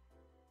started,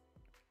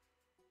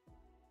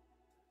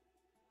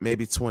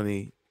 maybe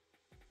 20,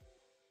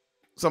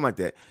 something like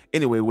that.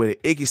 Anyway, where the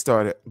Icky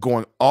started,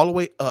 going all the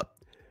way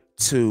up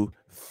to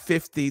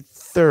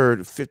 53rd,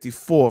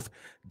 54th,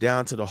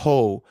 down to the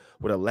hole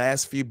where the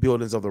last few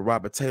buildings of the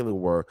Robert Taylor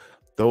were.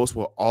 Those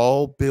were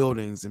all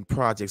buildings and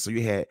projects. So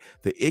you had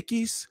the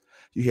Ickeys,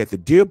 you had the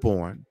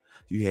Dearborn,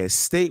 you had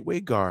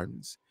Stateway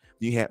Gardens,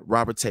 you had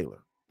Robert Taylor.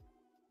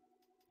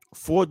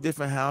 4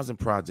 different housing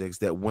projects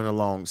that went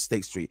along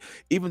State Street.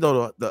 Even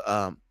though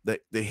the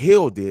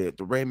Hill did,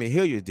 the Raymond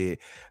Hilliard did,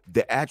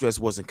 the address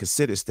wasn't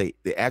considered State.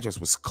 The address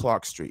was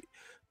Clark Street,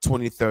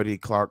 2030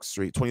 Clark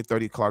Street,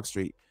 2030 Clark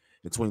Street,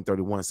 and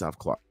 2031 South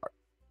Clark.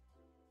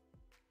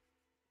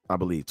 I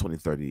believe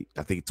 2030.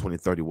 I think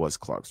 2030 was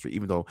Clark Street,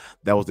 even though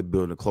that was the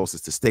building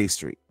closest to State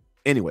Street.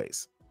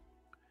 Anyways,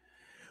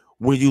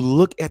 when you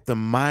look at the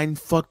mind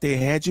fuck they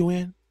had you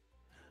in,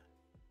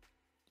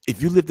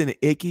 if you lived in the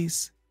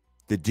Ickeys,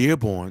 the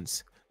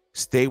Dearborns,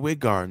 Stateway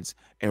Gardens,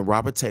 and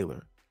Robert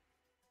Taylor,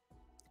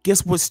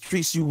 guess what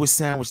streets you were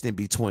sandwiched in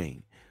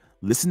between?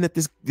 Listen at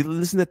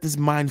this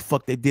mind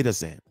fuck they did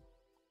us in.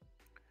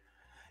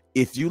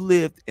 If you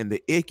lived in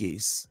the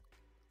Ickeys,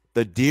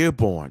 the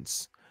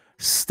Dearborns,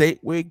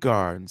 Stateway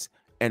Gardens,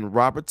 and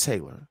Robert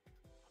Taylor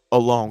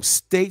along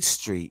State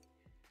Street,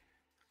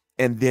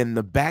 and then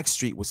the back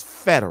street was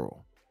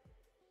Federal,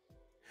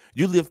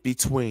 you lived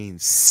between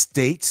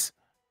State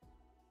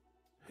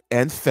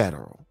and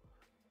Federal.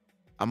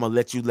 I'm gonna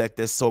let you let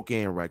that soak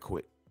in right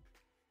quick.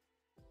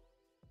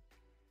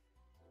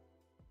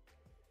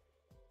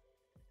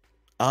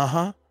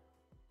 A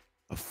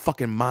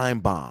fucking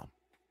mind bomb.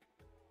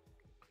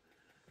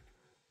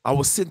 I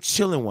was sitting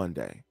chilling one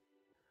day,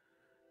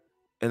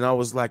 and I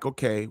was like,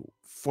 okay,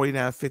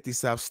 4950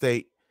 South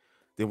State.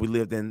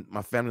 Then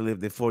my family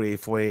lived in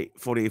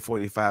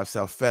 4845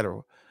 South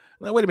Federal.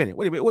 I'm like, wait a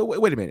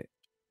minute.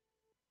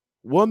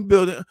 One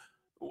building,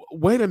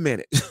 wait a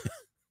minute.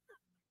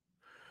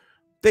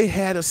 They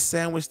had us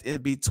sandwiched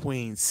in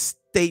between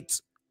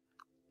State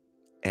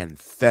and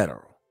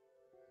Federal.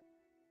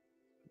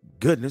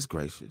 Goodness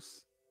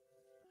gracious.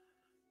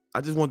 I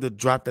just wanted to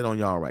drop that on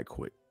y'all right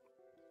quick.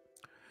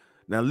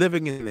 Now,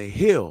 living in the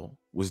Hill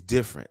was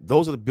different.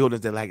 Those are the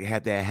buildings that like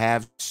had that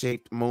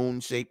half-shaped, moon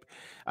shape.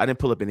 I didn't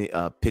pull up any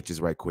pictures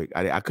right quick.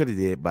 I could have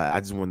did, but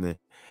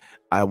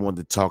I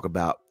wanted to talk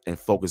about and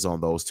focus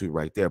on those two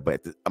right there.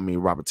 But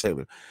Robert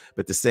Taylor.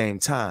 But at the same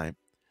time,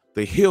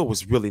 the Hill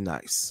was really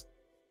nice.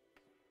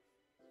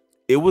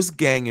 It was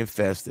gang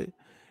infested.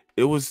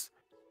 It was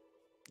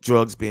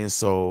drugs being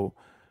sold.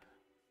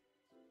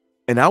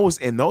 And I was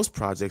in those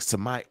projects to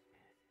my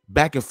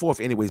back and forth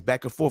all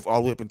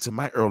the way up into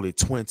my early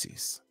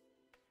 20s.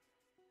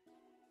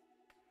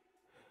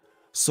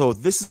 So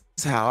this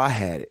is how I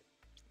had it.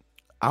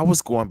 I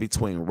was going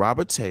between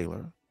Robert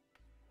Taylor,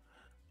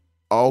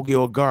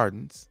 Allgill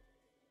Gardens,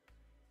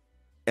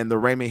 and the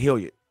Raymond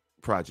Hilliard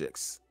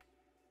projects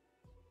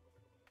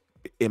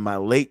in my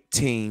late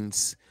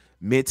teens,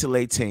 mid to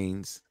late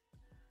teens,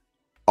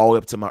 all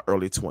up to my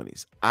early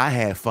 20s. I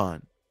had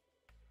fun.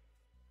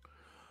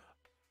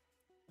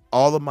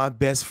 All of my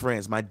best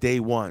friends, my day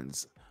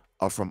ones,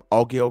 are from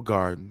Allgill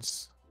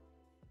Gardens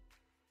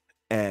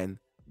and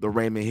the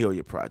Raymond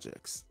Hilliard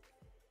projects.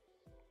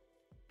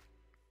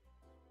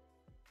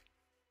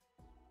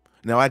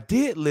 Now, I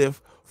did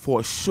live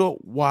for a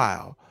short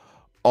while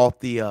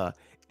off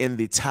in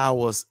the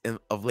towers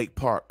of Lake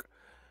Park.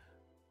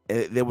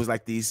 There was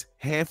like these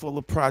handful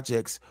of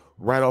projects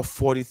right off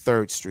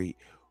 43rd Street,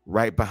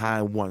 right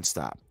behind One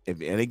Stop.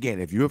 And again,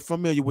 if you're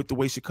familiar with the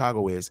way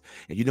Chicago is,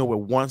 and you know where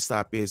One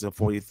Stop is on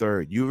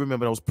 43rd, you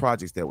remember those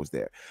projects that was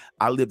there.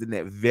 I lived in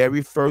that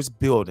very first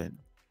building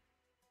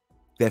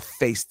that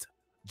faced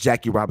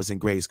Jackie Robinson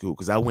Grade School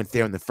because I went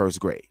there in the first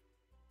grade.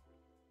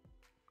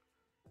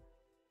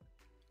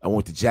 I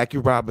went to Jackie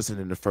Robinson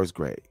in the first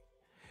grade,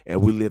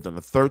 and we lived on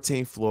the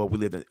 13th floor. We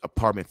lived in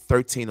apartment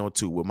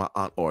 1302 with my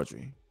Aunt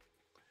Audrey.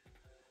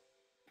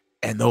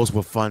 And those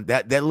were fun.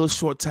 That little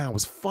short time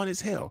was fun as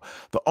hell.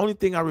 The only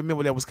thing I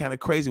remember that was kind of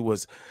crazy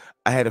was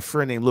I had a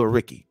friend named Lil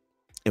Ricky,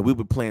 and we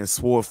were playing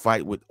sword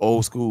fight with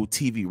old school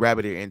TV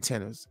rabbit ear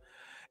antennas.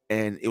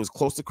 And it was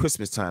close to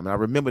Christmas time. And I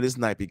remember this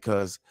night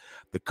because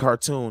the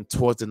cartoon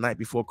towards the night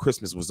before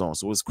Christmas was on.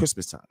 So it was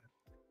Christmas time.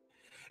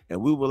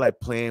 And we were like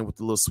playing with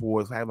the little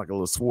sword, having like a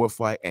little sword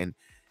fight. And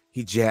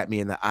he jabbed me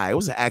in the eye. It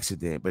was an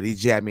accident, but he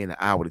jabbed me in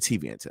the eye with a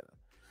TV antenna.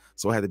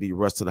 So I had to be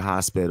rushed to the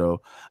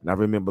hospital. And I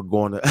remember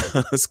going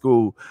to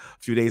school a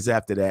few days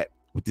after that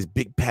with this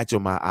big patch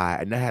on my eye.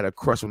 And I had a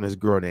crush on this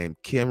girl named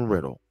Kim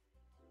Riddle.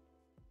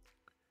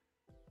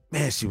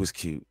 Man, she was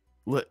cute.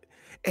 Look,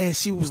 and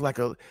she was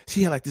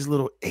she had like this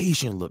little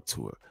Asian look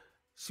to her.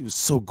 She was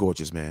so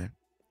gorgeous, man.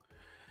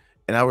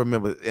 And I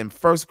remember in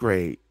first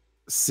grade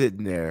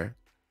sitting there,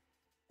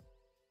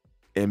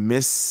 and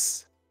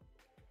Miss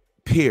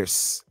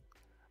Pierce,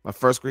 my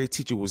first grade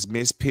teacher was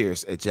Miss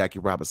Pierce at Jackie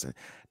Robinson,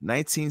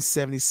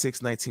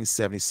 1976,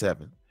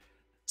 1977,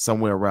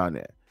 somewhere around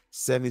there.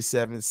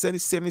 76,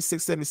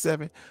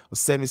 77, or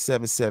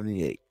 77,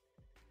 78.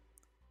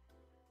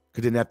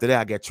 Because then after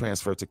that, I got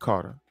transferred to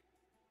Carter.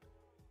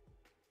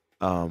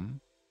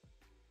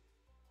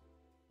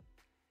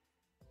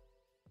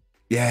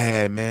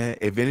 Yeah, man.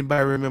 If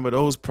anybody remember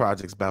those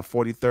projects by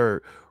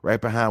 43rd,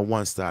 right behind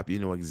One Stop, you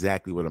know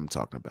exactly what I'm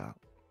talking about.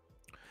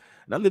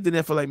 And I lived in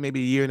there for like maybe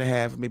a year and a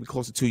half, maybe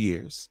close to 2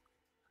 years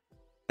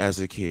as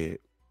a kid.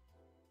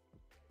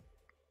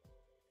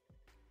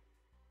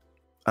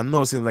 I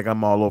know it seems like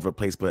I'm all over the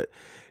place, but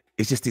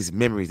it's just these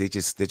memories. They're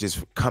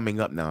just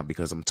coming up now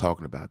because I'm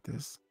talking about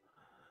this.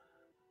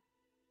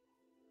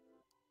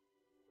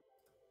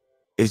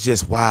 It's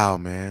just wow,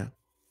 man.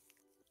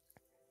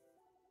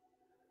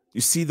 You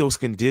see those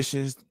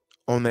conditions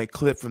on that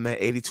clip from that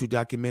 82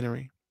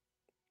 documentary?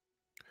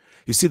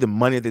 You see the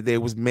money that they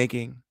was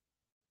making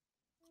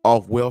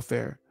off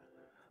welfare?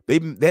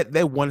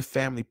 That one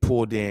family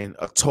pulled in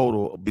a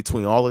total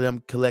between all of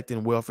them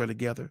collecting welfare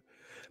together.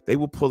 They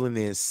were pulling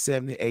in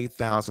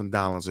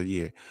 $78,000 a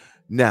year.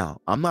 Now,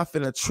 I'm not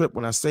finna trip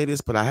when I say this,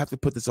 but I have to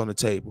put this on the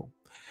table.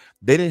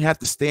 They didn't have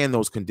to stay in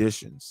those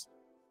conditions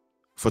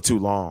for too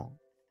long.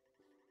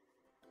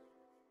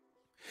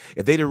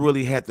 If they'd have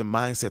really had the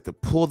mindset to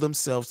pull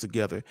themselves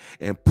together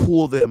and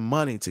pull their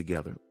money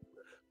together,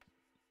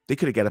 they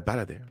could have got up out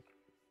of there.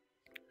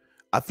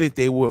 I think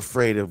they were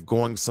afraid of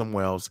going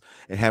somewhere else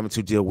and having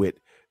to deal with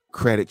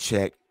credit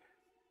check,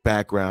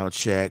 background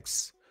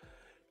checks.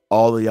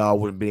 All of y'all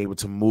wouldn't be able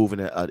to move in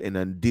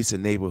a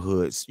decent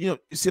neighborhoods. You know,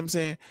 you see what I'm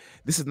saying?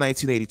 This is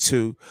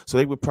 1982. So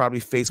they were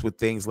probably faced with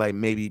things like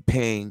maybe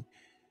paying.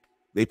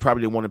 They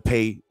probably didn't want to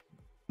pay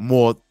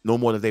no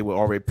more than they were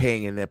already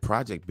paying in that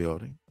project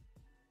building.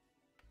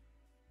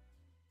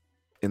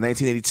 In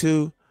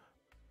 1982,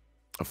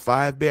 a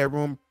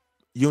 5-bedroom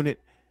unit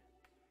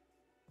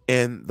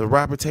in the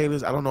Robert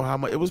Taylors, I don't know how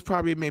much. It was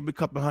probably maybe a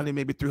couple hundred,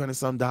 maybe $300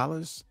 some.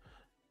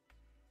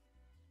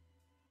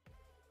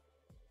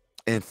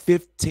 And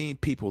 15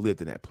 people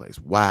lived in that place.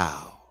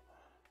 Wow.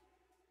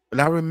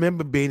 And I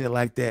remember being in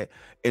like that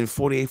in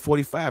 48,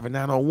 45, and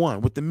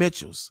 901 with the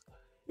Mitchells.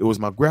 It was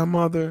my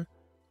grandmother,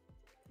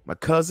 my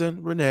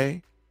cousin,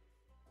 Renee,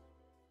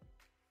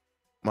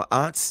 my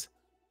aunts,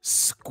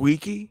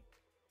 Squeaky,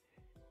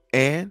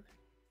 and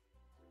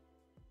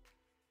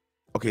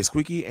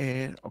Squeaky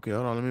and hold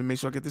on, let me make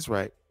sure I get this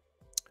right.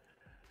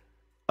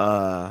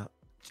 And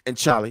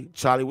Charlie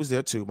was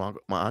there too, my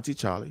auntie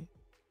Charlie.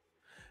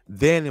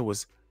 Then it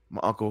was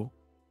my uncle.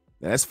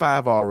 Now that's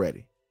 5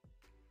 already.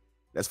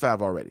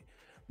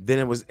 Then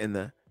it was in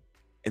the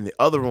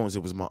other rooms.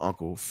 It was my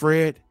uncle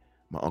Fred,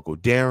 my uncle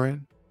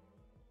Darren.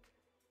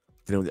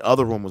 Then in the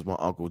other room was my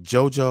uncle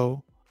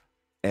JoJo,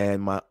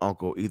 and my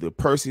uncle either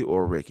Percy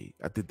or Ricky.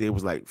 I think they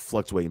was like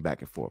fluctuating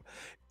back and forth.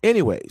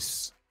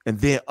 Anyways, and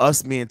then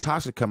me and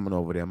Tasha coming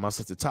over there. My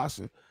sister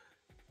Tasha.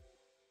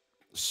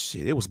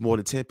 Shit, it was more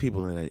than 10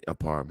 people in that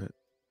apartment.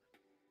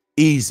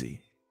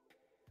 Easy.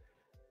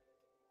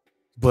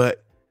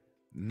 But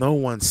no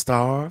one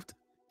starved.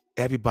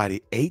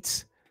 Everybody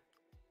ate.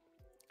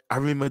 I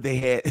remember they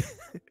had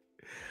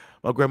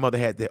my grandmother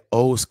had that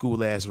old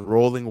school ass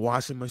rolling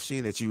washing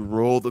machine that you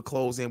roll the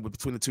clothes in with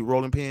between the two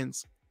rolling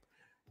pins.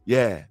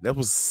 Yeah, that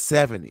was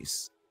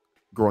 70s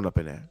growing up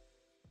in there.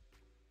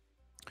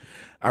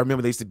 I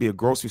remember there used to be a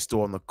grocery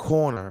store on the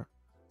corner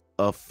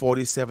of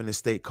 47th and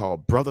State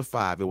called Brother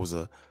Five. It was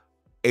a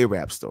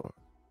Arab store.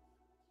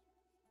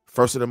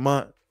 First of the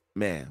month,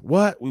 man,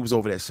 what? We was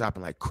over there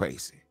shopping like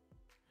crazy.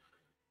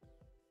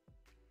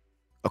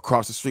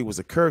 Across the street was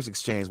a Currency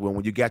Exchange where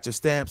when you got your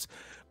stamps,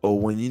 or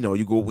when you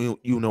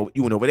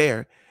went over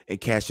there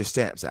and cashed your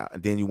stamps out,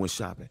 and then you went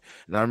shopping.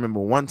 And I remember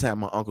one time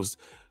my uncles,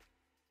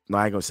 no,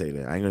 I ain't gonna say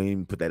that. I ain't gonna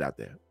even put that out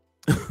there.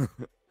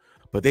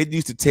 But they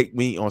used to take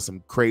me on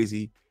some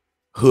crazy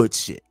hood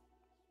shit.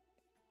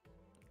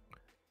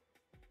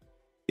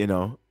 You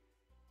know,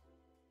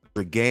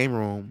 the game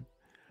room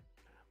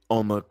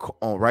on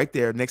right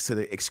there next to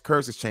the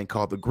Currency Exchange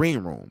called the Green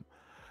Room,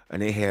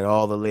 and they had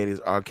all the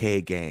latest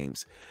arcade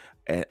games.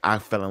 And I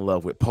fell in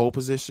love with Pole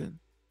Position,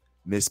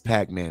 Miss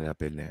Pac-Man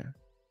up in there.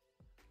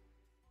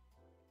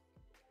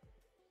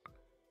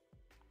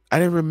 I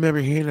didn't remember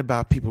hearing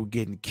about people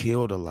getting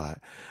killed a lot.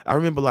 I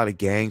remember a lot of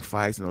gang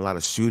fights and a lot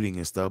of shooting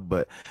and stuff,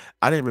 but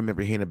I didn't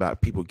remember hearing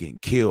about people getting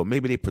killed.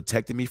 Maybe they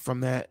protected me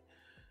from that,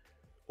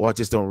 or I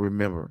just don't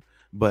remember.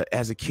 But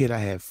as a kid, I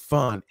had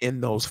fun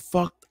in those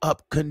fucked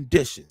up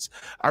conditions.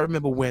 I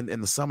remember when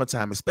in the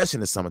summertime, especially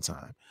in the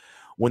summertime,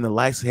 when the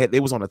lights they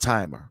was on a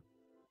timer.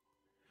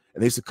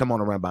 And they used to come on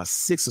around about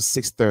 6 or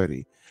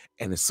 6:30.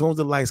 And as soon as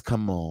the lights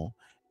come on,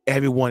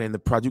 everyone in the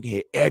project, you can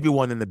hear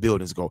everyone in the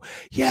buildings go,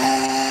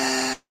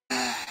 yeah.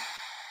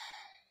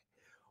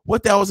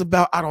 What that was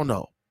about, I don't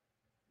know.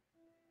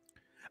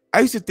 I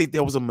used to think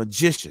there was a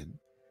magician.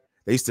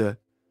 They used to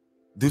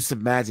do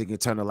some magic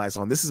and turn the lights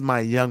on. This is my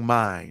young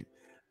mind.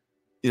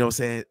 You know what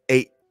I'm saying?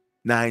 8,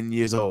 9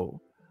 years old.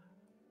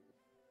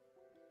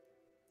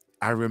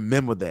 I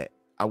remember that.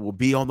 I will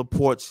be on the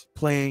porch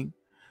playing.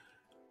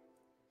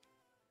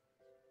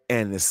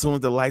 And as soon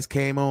as the lights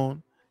came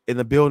on in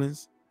the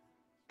buildings,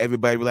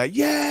 everybody was like,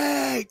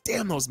 yay!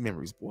 Damn those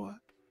memories, boy.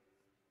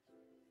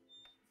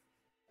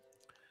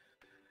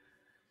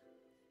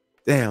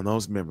 Damn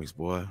those memories,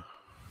 boy.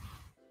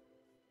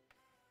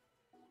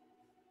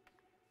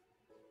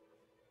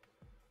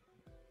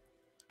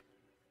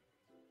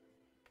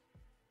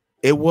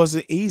 It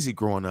wasn't easy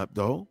growing up,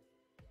 though.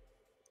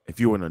 If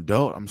you were an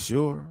adult, I'm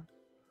sure.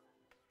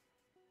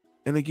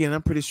 And again,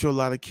 I'm pretty sure a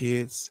lot of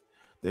kids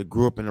that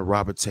grew up in the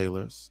Robert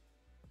Taylors,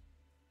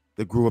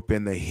 that grew up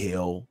in the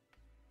Hill,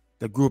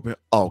 that grew up in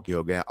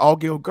Altgeld Gardens.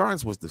 Altgeld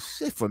Gardens was the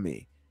shit for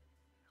me.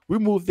 We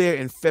moved there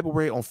on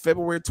February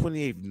 28th,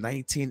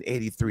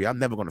 1983. I'm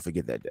never going to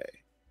forget that day.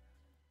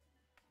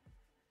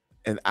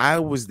 And I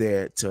was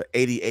there till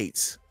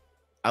 88.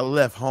 I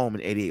left home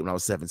in 88 when I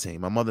was 17.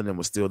 My mother and them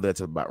was still there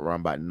till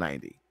around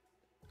 90.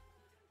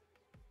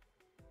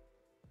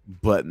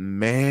 But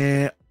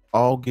man,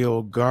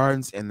 Altgeld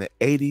Gardens in the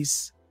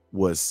 80s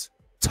was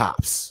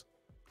tops.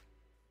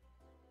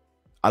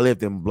 I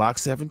lived in Block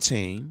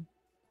 17,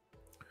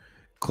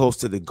 close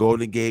to the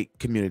Golden Gate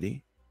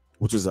community,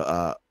 which was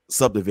a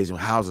subdivision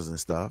with houses and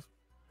stuff.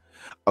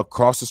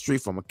 Across the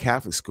street from a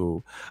Catholic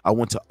school, I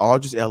went to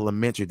Aldridge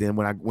Elementary. Then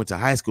when I went to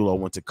high school, I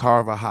went to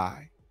Carver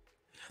High.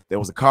 There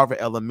was a Carver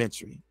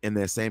Elementary in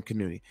that same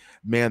community.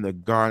 Man, the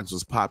Gardens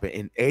was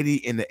popping.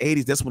 In the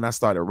 80s, that's when I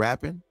started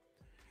rapping,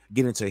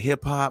 getting into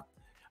hip hop.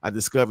 I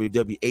discovered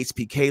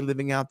WHPK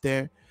living out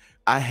there.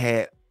 I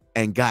had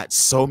and got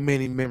so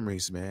many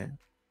memories, man.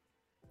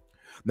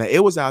 Now, it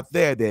was out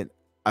there that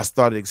I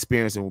started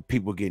experiencing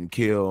people getting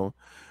killed.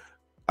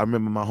 I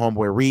remember my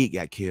homeboy Reed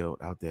got killed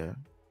out there.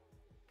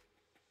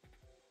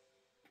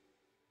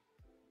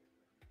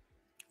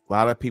 A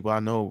lot of people I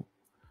know,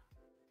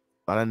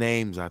 a lot of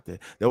names out there.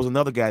 There was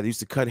another guy that used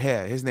to cut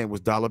hair. His name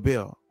was Dollar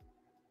Bill.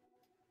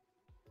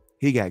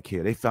 He got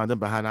killed. They found him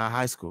behind our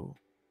high school.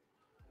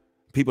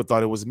 People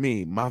thought it was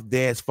me. My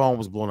dad's phone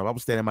was blown up. I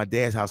was staying at my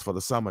dad's house for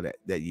the summer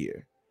that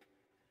year.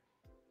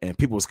 And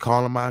people was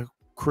calling my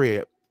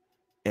crib.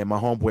 And my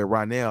homeboy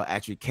Ronell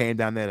actually came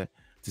down there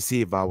to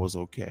see if I was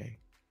okay.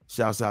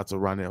 Shouts out to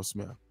Ronell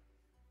Smith.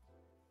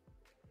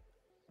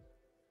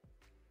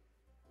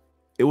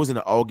 It was in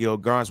the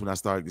Altgeld Gardens when I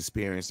started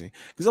experiencing,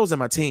 because I was in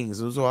my teens.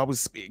 So I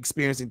was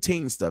experiencing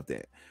teen stuff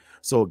then.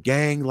 So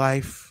gang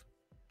life.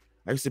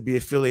 I used to be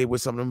affiliated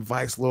with some of them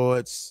Vice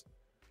Lords.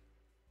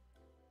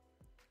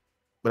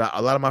 But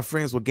a lot of my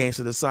friends were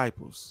gangster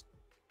disciples.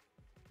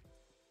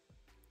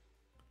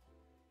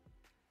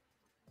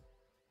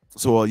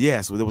 So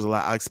yes, there was a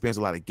lot. I experienced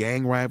a lot of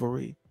gang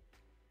rivalry.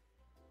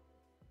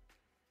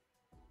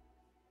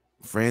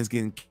 Friends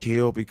getting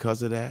killed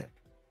because of that.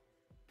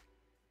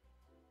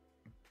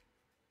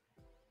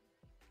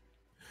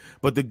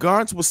 But the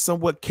Gardens was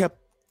somewhat kept,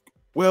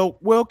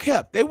 well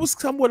kept. They was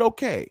somewhat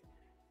okay.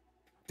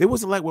 They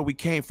wasn't like where we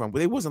came from, but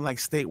they wasn't like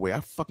Stateway.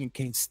 I fucking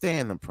can't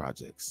stand them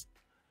projects.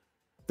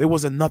 There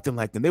wasn't nothing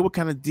like them. They were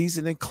kind of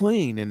decent and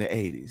clean in the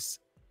 80s.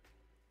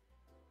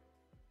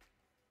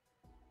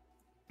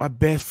 My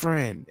best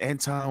friend,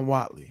 Anton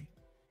Watley,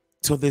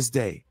 till this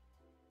day,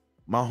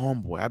 my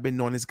homeboy. I've been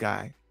knowing this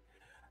guy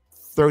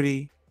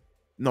 40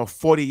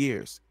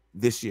 years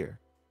this year.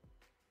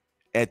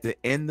 At the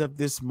end of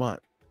this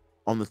month,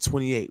 on the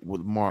 28th,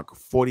 would mark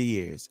 40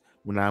 years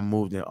when I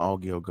moved in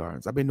Altgeld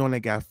Gardens. I've been knowing that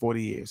guy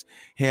 40 years.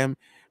 Him,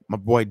 my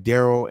boy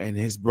Daryl, and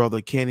his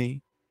brother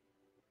Kenny,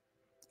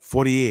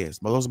 40 years.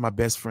 But those are my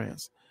best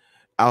friends.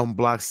 Out in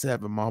Block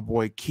 7, my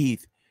boy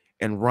Keith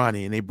and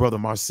Ronnie and their brother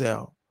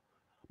Marcel.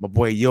 My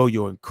boy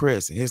Yo-Yo and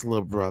Chris and his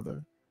little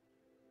brother.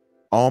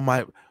 All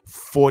my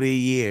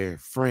 40-year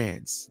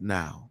friends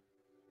now.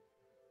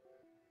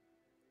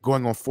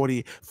 Going on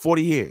 40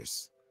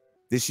 years.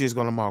 This year's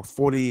going to mark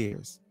 40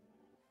 years.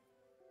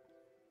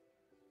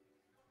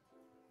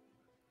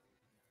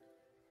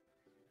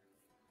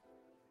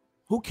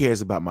 Who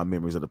cares about my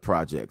memories of the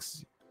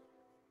projects?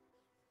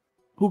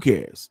 Who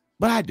cares?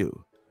 But I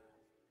do.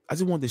 I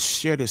just wanted to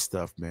share this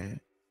stuff, man.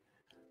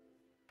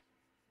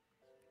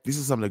 These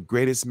are some of the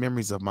greatest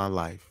memories of my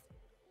life.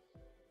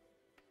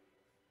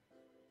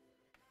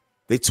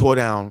 They tore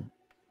down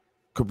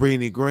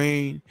Cabrini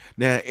Green.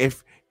 Now,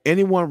 if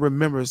anyone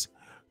remembers,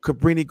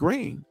 Cabrini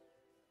Green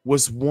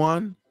was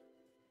one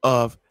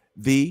of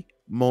the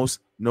most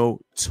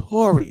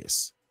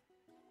notorious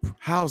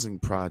housing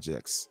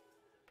projects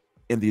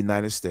in the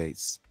United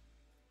States.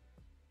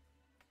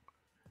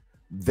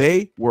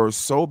 They were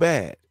so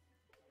bad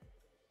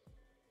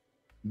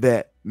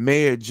that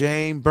Mayor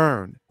Jane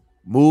Byrne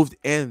moved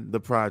in the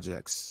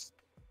projects.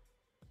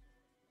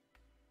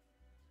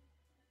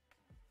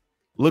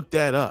 Look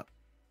that up.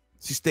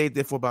 She stayed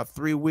there for about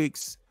 3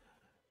 weeks,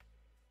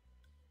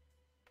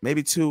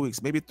 maybe 2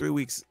 weeks, maybe 3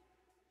 weeks.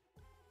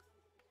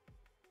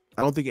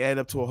 I don't think it added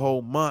up to a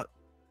whole month.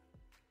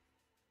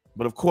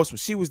 But of course, when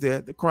she was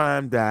there, the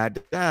crime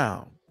died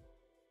down.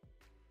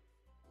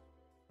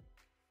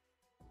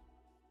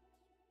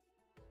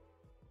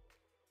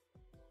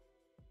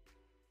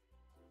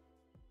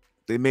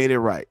 They made it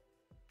right.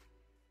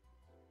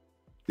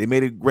 They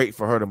made it great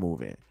for her to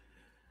move in.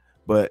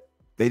 But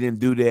they didn't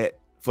do that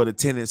for the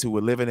tenants who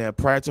were living there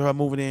prior to her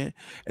moving in.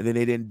 And then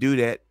they didn't do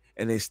that.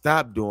 And they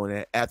stopped doing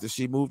that after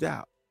she moved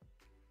out.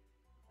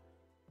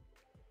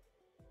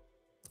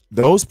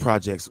 Those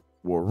projects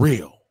were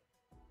real.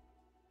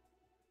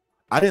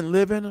 I didn't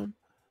live in them.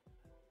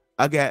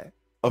 I got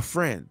a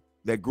friend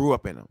that grew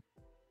up in them.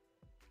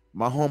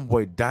 My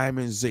homeboy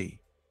Diamond Z,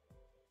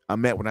 I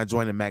met when I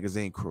joined the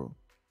magazine crew.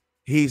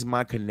 He's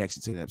my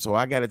connection to them. So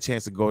I got a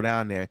chance to go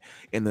down there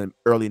in the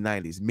early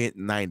 90s, mid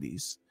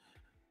 90s,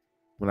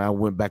 when I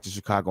went back to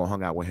Chicago and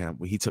hung out with him.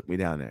 When he took me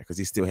down there because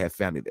he still had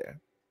family there.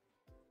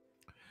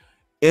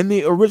 In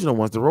the original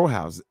ones, the row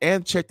houses.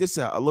 And check this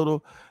out, a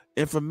little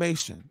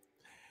information.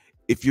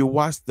 If you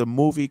watch the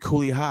movie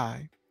Cooley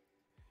High,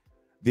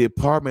 the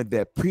apartment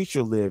that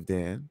Preacher lived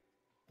in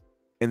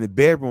the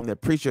bedroom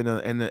that Preacher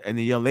and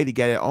the young lady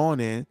got it on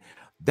in,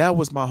 that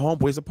was my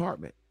homeboy's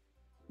apartment.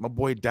 My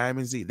boy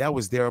Diamond Z. That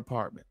was their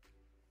apartment.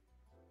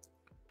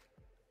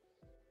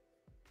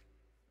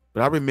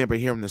 But I remember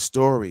hearing the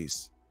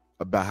stories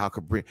about how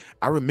Cabrini,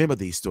 I remember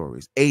these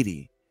stories.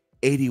 80,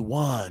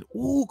 81.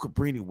 Ooh,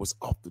 Cabrini was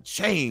off the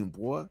chain,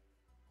 boy.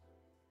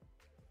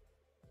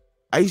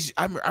 I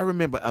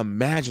remember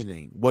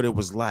imagining what it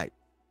was like.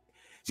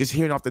 Just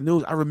hearing off the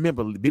news, I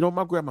remember being on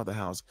my grandmother's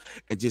house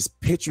and just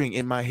picturing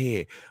in my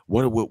head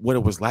what it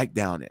was like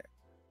down there.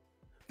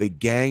 The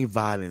gang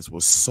violence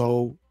was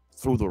so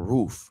through the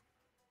roof.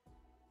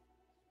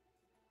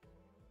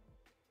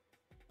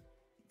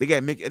 They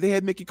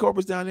had Mickey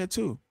Cobras down there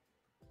too.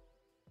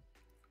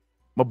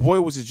 My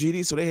boy was a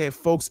GD, so they had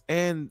folks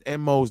and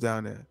Mo's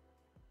down there.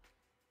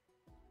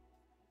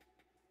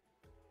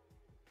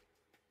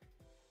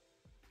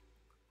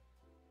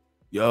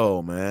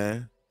 Yo,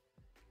 man.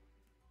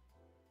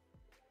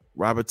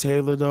 Robert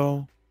Taylor,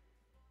 though.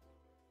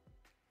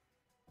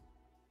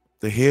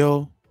 The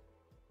Hill.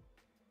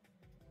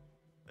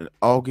 And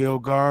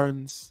Altgeld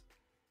Gardens.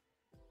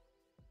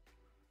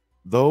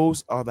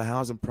 Those are the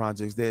housing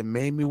projects that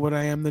made me what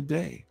I am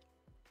today.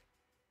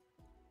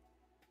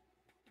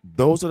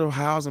 Those are the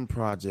housing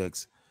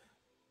projects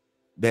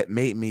that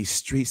made me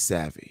street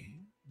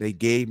savvy. They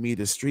gave me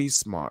the street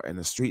smart and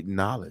the street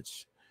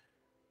knowledge.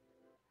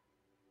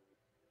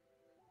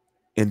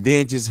 And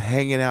then just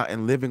hanging out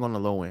and living on the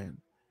low end.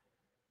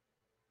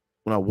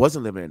 When I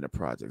wasn't living in the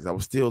projects, I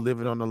was still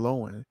living on the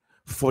low end,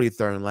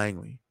 43rd and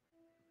Langley.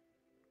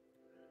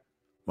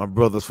 My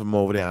brothers from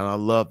over there, and I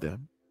love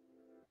them.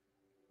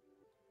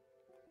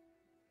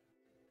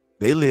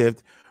 They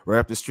lived right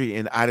up the street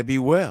in Ida B.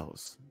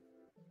 Wells.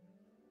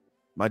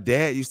 My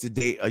dad used to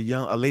date a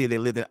lady that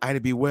lived in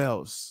Ida B.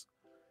 Wells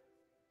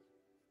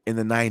in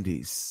the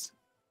 90s.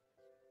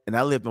 And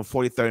I lived on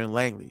 43rd and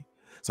Langley.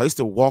 So I used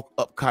to walk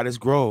up Cottage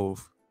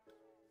Grove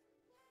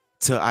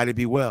to Ida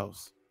B.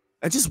 Wells.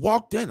 I just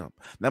walked in them.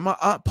 Now, my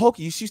Aunt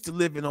Pokey, she used to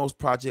live in those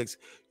projects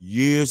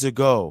years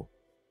ago,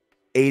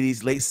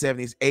 80s, late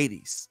 70s,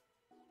 80s.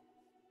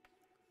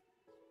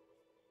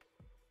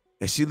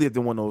 And she lived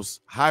in one of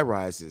those high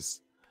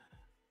rises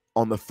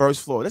on the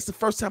first floor. That's the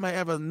first time I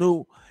ever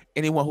knew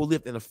anyone who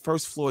lived in the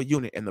first floor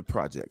unit in the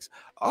projects.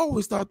 I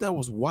always thought that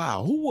was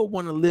wow. Who would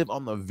want to live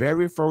on the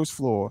very first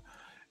floor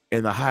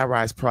in the high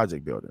rise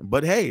project building?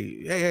 But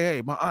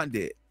hey, my aunt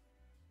did.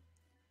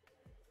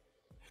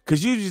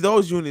 Because usually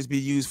those units be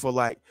used for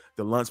like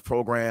the lunch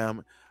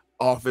program,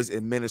 office,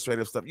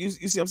 administrative stuff. You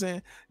see what I'm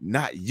saying?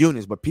 Not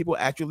units, but people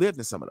actually lived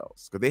in some of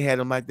those because they had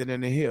them like that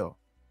in the Hill.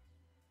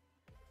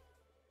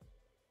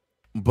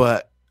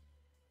 But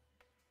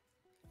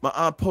my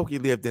Aunt Pokey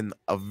lived in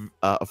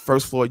a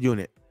first floor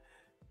unit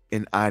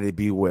in Ida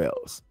B.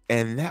 Wells,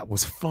 and that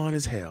was fun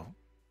as hell.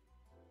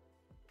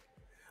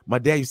 My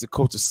dad used to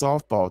coach a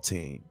softball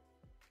team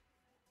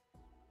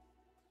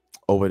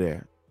over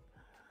there.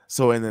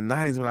 So in the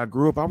 90s, when I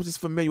grew up, I was just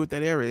familiar with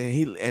that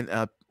area.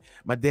 And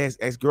my dad's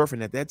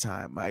ex-girlfriend at that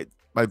time, my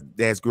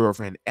dad's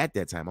girlfriend at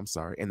that time, I'm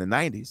sorry, in the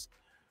 90s,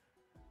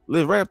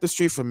 lived right up the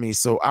street from me.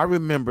 So I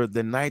remember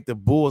the night the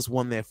Bulls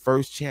won their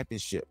first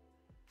championship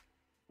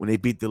when they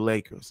beat the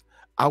Lakers.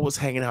 I was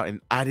hanging out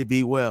in Ida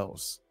B.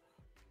 Wells.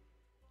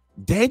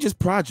 Dangerous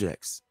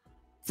projects.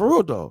 For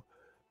real, though.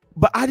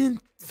 But I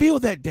didn't feel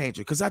that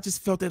danger because I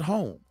just felt at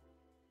home.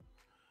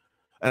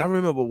 And I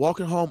remember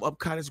walking home up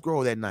Cottage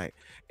Grove that night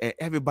and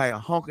everybody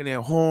honking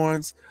their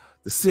horns.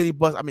 The city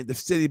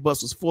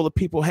bus was full of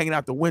people hanging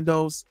out the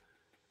windows.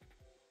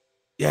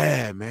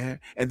 Yeah,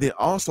 man. And then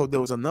also there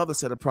was another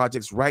set of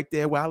projects right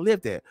there where I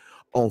lived at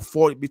on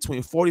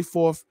between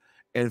 44th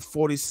and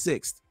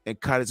 46th in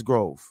Cottage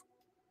Grove.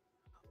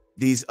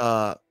 These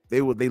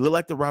they look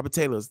like the Robert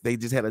Taylors. They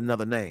just had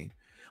another name,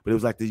 but it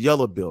was like the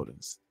yellow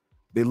buildings.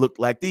 They looked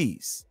like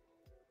these.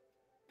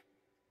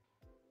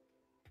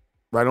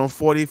 Right on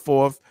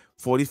 44th,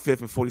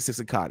 45th, and 46th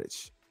and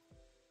Cottage.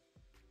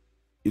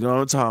 You know what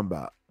I'm talking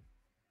about?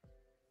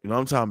 You know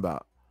what I'm talking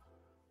about?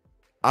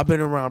 I've been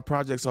around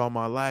projects all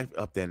my life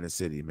up there in the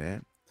city,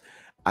 man.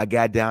 I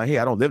got down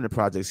here. I don't live in the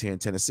projects here in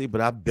Tennessee,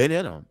 but I've been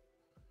in them.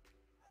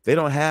 They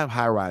don't have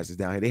high rises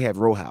down here. They have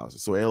row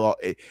houses. So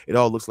it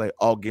all looks like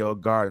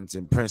Altgeld Gardens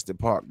in Princeton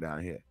Park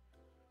down here.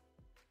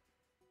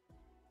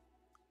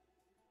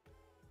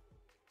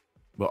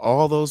 But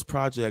all those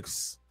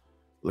projects,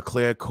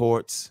 LeClaire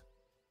Courts,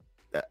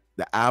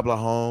 the Abla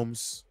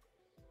homes,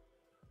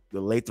 the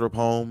Lathrop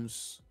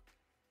homes,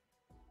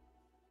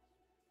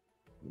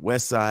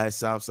 West Side,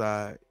 South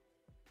Side,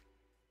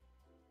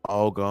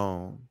 all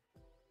gone.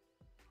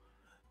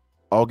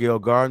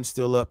 Augiel Garden's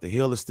still up. The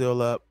Hill is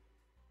still up.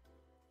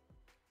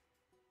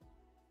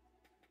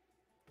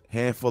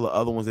 Handful of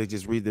other ones they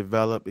just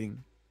redeveloping.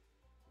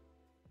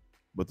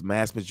 But the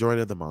mass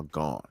majority of them are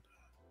gone.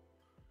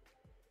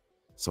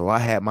 So I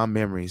had my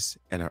memories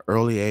at an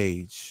early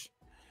age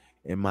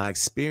and my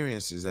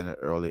experiences at an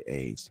early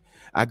age.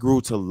 I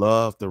grew to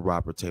love the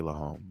Robert Taylor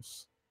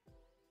homes.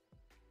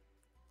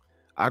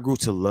 I grew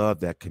to love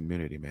that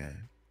community,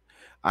 man.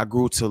 I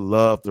grew to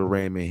love the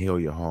Raymond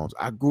Hillier homes.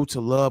 I grew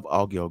to love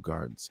Augiel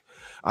Gardens.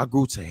 I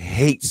grew to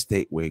hate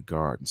Stateway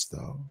Gardens,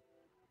 though.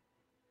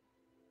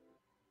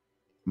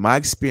 My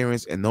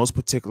experience in those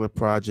particular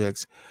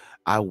projects,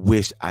 I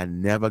wish I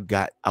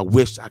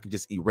could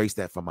just erase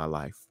that from my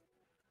life.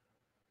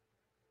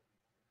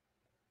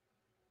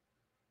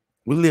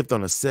 We lived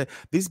on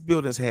these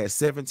buildings had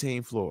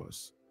 17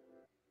 floors.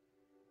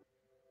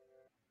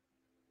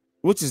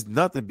 Which is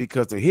nothing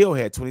because the Hill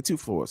had 22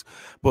 floors.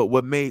 But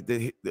what made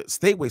the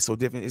Stateway so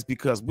different is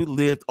because we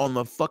lived on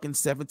the fucking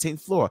 17th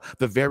floor,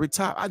 the very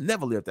top. I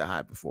never lived that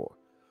high before.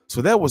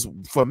 So that was,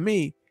 for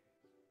me,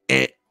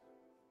 I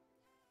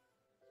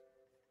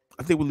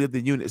think we lived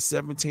in unit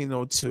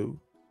 1702.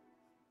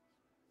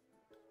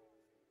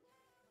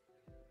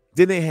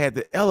 Then they had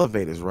the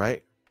elevators,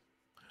 right?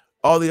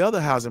 All the other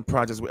housing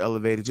projects were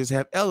elevated, just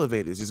have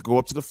elevators, just go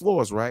up to the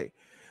floors, right?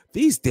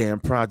 These damn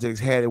projects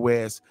had it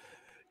where it's,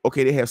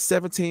 okay, they have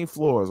 17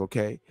 floors,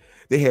 okay?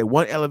 They had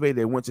one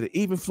elevator that went to the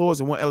even floors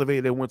and one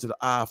elevator that went to the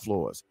odd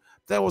floors.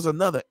 That was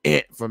another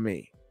for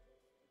me.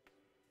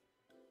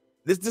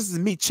 This is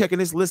me checking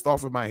this list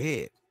off of my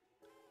head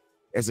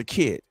as a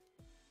kid.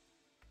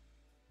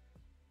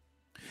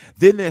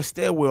 Then their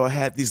stairwell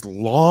had these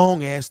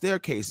long-ass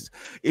staircases.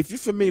 If you're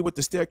familiar with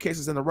the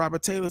staircases in the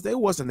Robert Taylors, they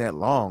wasn't that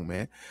long,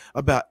 man.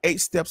 About 8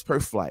 steps per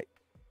flight.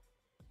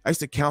 I used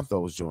to count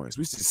those joints.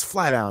 We used to just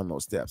fly down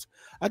those steps.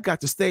 I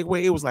got to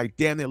Stateway. It was like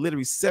damn near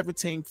literally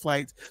 17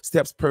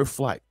 steps per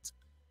flight.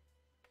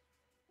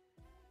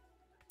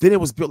 Then it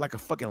was built like a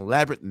fucking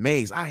elaborate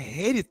maze. I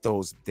hated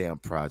those damn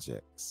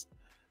projects.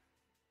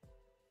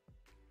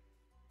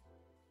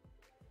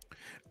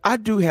 I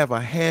do have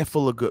a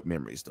handful of good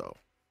memories, though,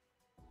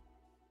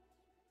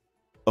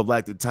 of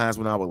like the times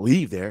when I would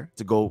leave there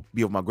to go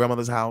be at my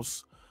grandmother's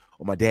house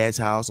or my dad's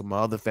house or my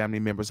other family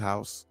member's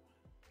house.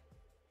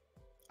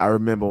 I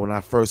remember when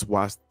I first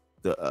watched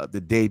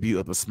the debut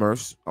of the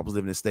Smurfs. I was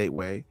living in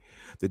Stateway.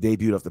 The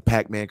debut of the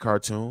Pac-Man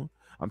cartoon.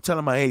 I'm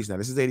telling my age now.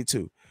 This is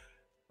 82.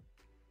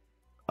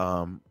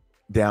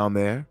 Down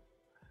there.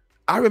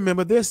 I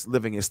remember this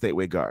living in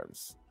Stateway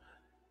Gardens.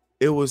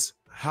 It was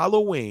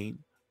Halloween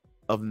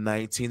of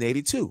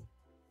 1982.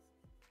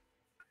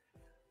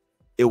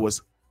 It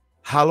was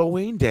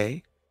Halloween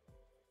Day.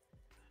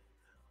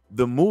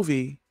 The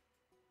movie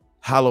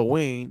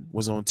Halloween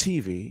was on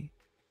TV.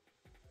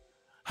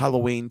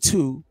 Halloween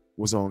 2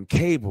 was on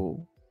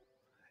cable,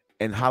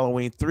 and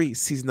Halloween 3,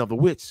 Season of the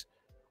Witch,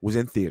 was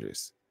in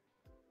theaters.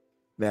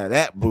 Now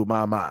that blew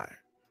my mind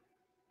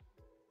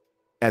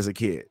as a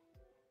kid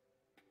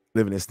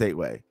living in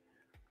Stateway.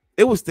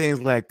 It was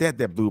things like that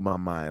that blew my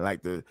mind,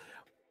 like the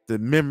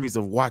memories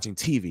of watching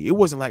TV. It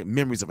wasn't like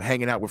memories of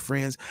hanging out with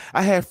friends.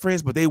 I had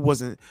friends, but they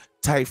wasn't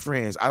tight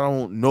friends. I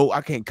don't know.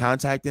 I can't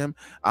contact them.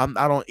 I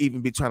don't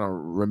even be trying to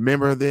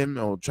remember them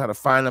or try to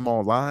find them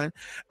online.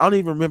 I don't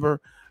even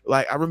remember.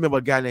 Like, I remember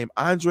a guy named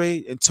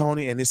Andre and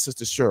Tony and his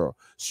sister Shirley.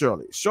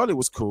 Shirley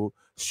was cool.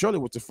 Shirley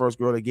was the first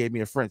girl that gave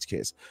me a French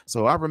kiss.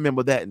 So I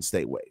remember that in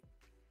Stateway.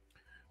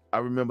 I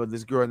remember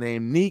this girl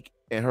named Neek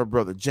and her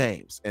brother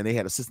James, and they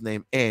had a sister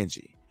named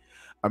Angie.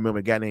 I remember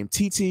a guy named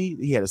TT.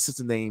 He had a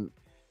sister named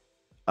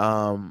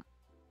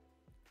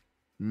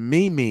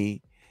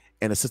Mimi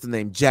and a sister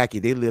named Jackie.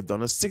 They lived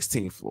on the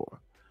 16th floor.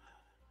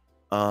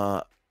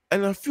 And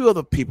a few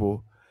other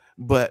people,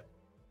 but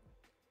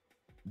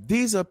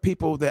these are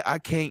people that I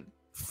can't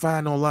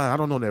find online. I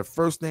don't know their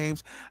first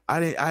names.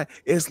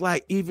 It's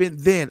like even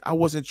then I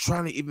wasn't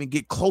trying to even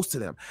get close to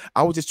them.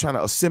 I was just trying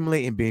to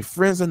assimilate and be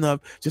friends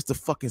enough just to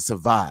fucking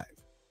survive.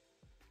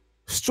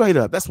 Straight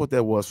up, that's what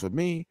that was for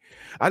me.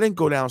 I didn't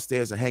go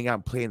downstairs and hang out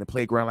and play in the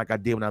playground like I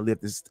did when I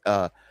lived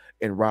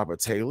in Robert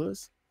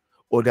Taylor's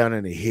or down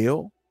in the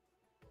Hill.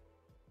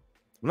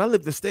 When I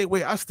lived in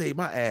Stateway, I stayed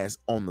my ass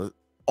in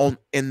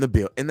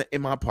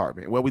my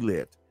apartment where we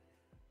lived.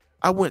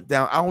 I went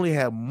down. I only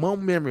have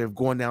one memory of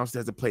going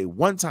downstairs to play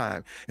one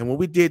time. And when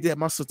we did that,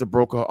 my sister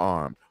broke her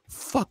arm.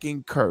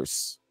 Fucking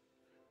curse.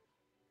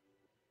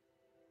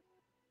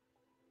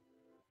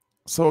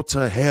 So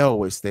to hell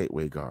with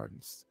Stateway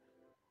Gardens.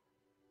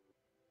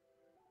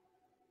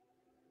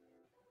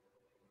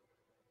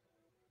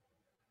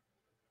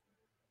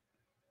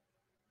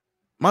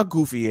 My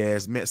goofy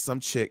ass met some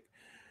chick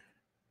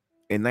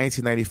in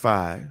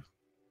 1995.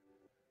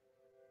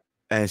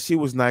 And she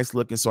was nice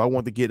looking, so I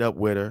wanted to get up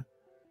with her.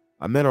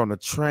 I met her on a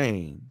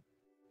train,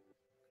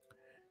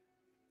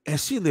 and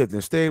she lived in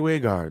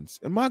Stateway Gardens.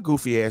 And my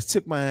goofy ass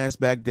took my ass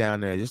back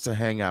down there just to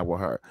hang out with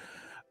her.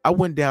 I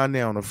went down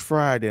there on a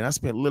Friday, and I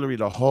spent literally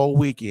the whole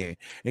weekend.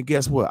 And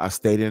guess what? I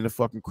stayed in the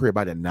fucking crib.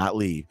 I did not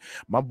leave.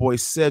 My boy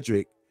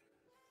Cedric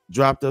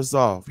dropped us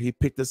off. He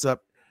picked us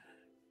up,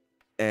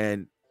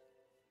 and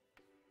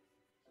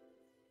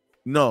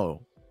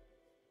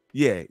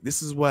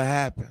this is what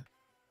happened.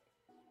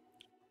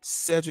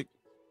 Cedric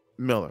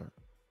Miller,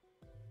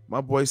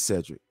 my boy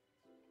Cedric,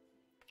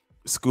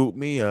 scooped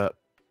me up.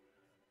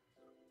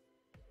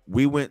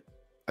 We went,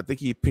 I think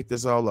he picked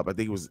us all up. I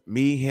think it was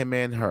me, him,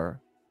 and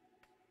her.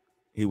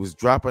 He was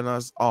dropping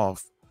us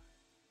off.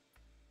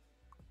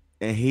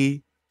 And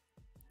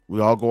we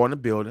all go in the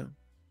building.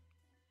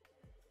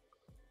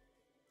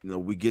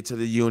 We get to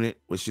the unit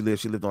where she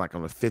lived. She lived on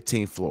the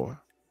 15th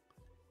floor.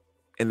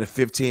 In the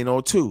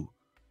 1502.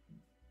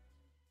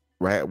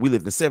 Right? We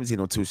lived in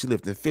 1702. She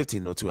lived in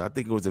 1502. I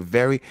think it was the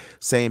very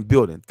same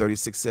building,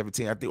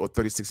 3617, I think, or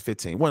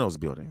 3615. One of those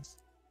buildings.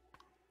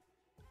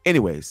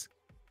 Anyways,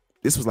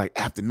 this was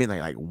after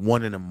midnight,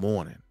 1 in the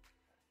morning.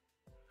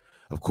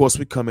 Of course,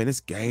 we come in,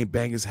 this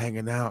gangbangers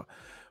hanging out,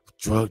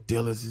 drug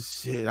dealers and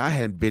shit. I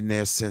hadn't been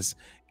there since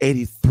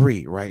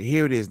 83, right?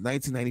 Here it is,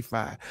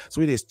 1995.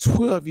 So it is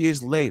 12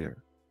 years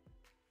later.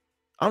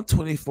 I'm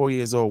 24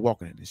 years old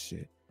walking in this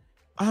shit.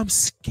 I'm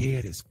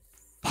scared as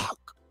fuck.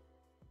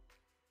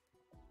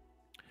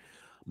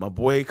 My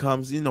boy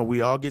comes,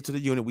 we all get to the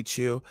unit, we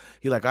chill.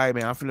 He like, all right,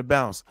 man, I'm finna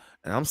bounce.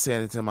 And I'm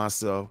saying it to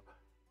myself.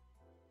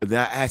 And then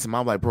I asked him,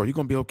 I'm like, bro, you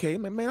gonna be okay?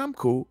 Man, I'm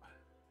cool.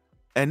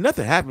 And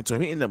nothing happened to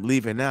him. He ended up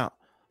leaving out.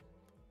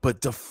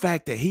 But the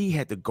fact that he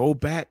had to go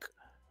back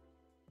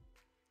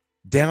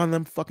down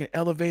them fucking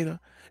elevator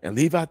and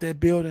leave out that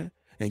building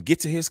and get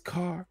to his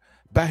car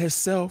by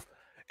himself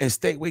in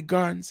Stateway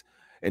Gardens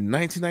in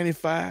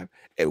 1995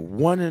 at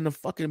 1 in the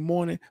fucking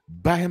morning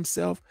by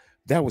himself,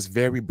 that was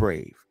very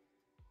brave.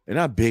 And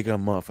I big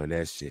him up for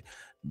that shit.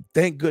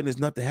 Thank goodness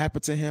nothing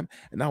happened to him.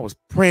 And I was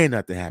praying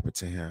nothing happened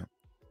to him.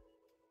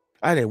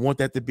 I didn't want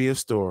that to be a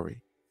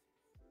story.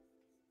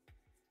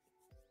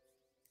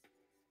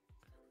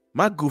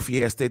 My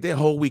goofy ass stayed that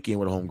whole weekend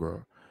with a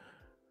homegirl.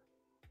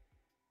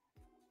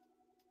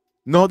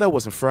 No, that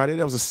wasn't Friday.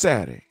 That was a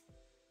Saturday.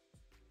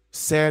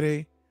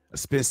 Saturday, I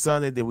spent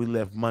Sunday, then we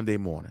left Monday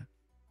morning.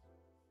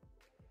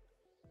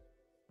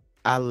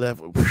 I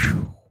left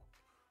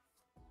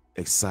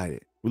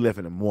excited. We left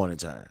in the morning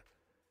time.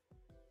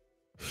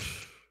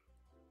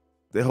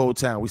 The whole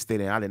time we stayed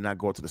there, I did not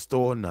go to the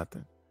store,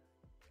 nothing.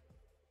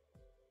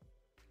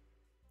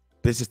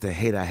 But it's just the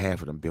hate I have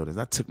for them buildings.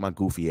 I took my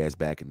goofy ass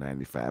back in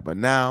 95, but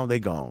now they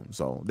gone.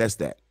 So that's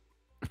that.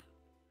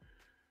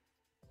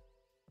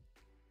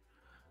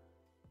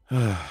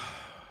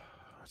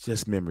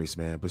 Just memories,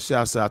 man. But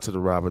shouts out to the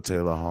Robert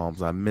Taylor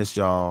homes. I miss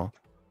y'all.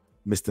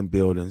 Miss them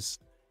buildings.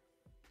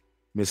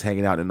 Miss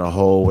hanging out in the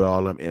hole with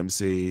all them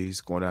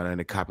MCs, going down there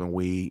and copping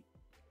weed.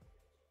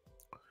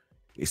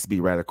 Used to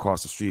be right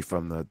across the street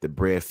from the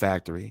bread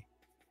factory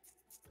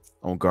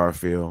on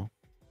Garfield,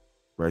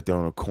 right there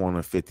on the corner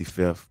of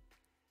 55th.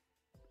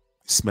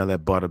 Smell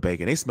that butter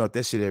bacon. They smelled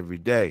that shit every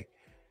day.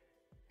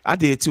 I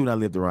did too when I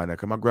lived around there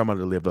because my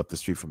grandmother lived up the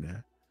street from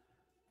there.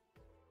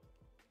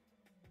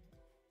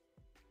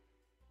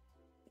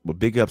 But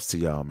big ups to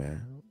y'all,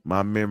 man.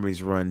 My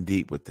memories run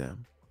deep with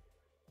them.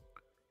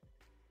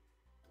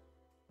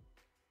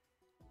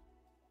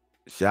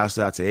 Shouts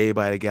out to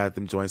everybody that got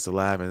them joints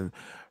alive, and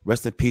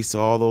rest in peace to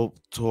all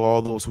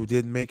those who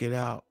didn't make it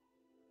out.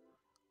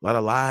 A lot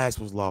of lives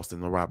was lost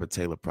in the Robert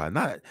Taylor project.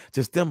 Not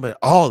just them, but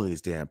all of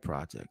these damn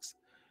projects.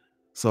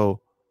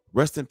 So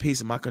rest in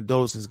peace, and my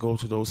condolences go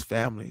to those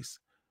families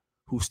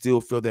who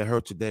still feel their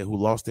hurt today, who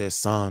lost their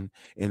son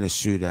in a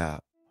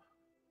shootout,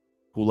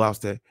 who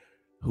lost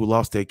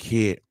their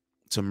kid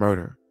to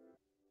murder.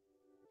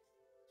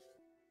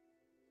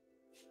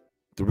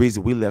 The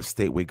reason we left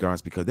Stateway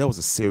Gardens because there was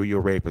a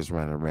serial rapist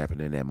running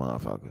rampant in that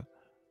motherfucker.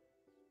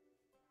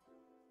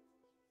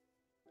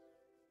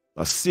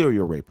 A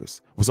serial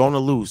rapist was on the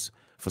loose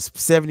for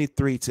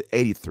 73 to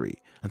 83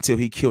 until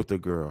he killed the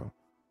girl.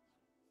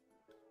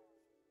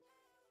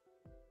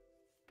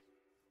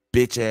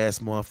 Bitch ass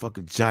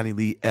motherfucker Johnny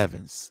Lee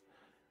Evans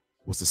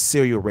was a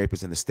serial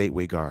rapist in the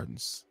Stateway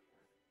Gardens.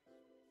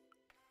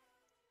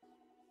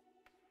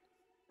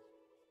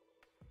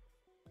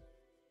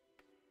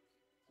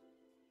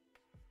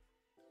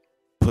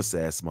 Puss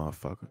ass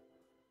motherfucker.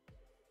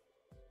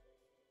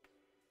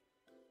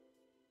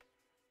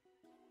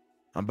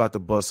 I'm about to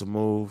bust a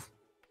move.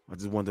 I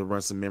just wanted to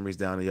run some memories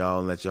down to y'all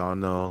and let y'all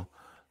know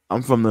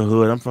I'm from the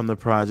hood. I'm from the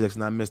projects,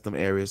 and I miss them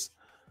areas.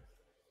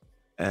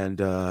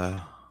 And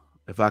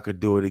if I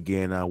could do it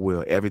again, I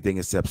will. Everything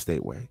except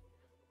Stateway.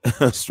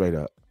 Straight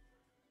up.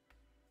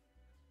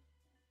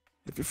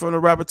 If you're from the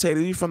Robert Taylor,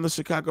 you're from the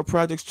Chicago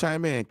projects,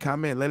 chime in,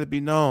 comment, let it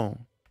be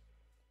known.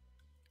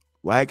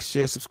 Like,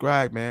 share,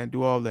 subscribe, man.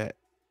 Do all that.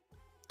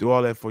 Do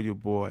all that for your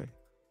boy.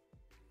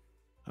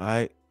 All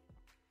right.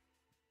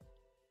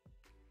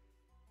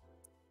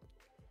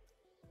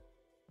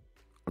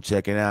 I'm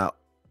checking out.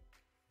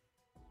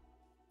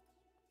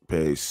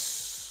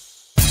 Peace.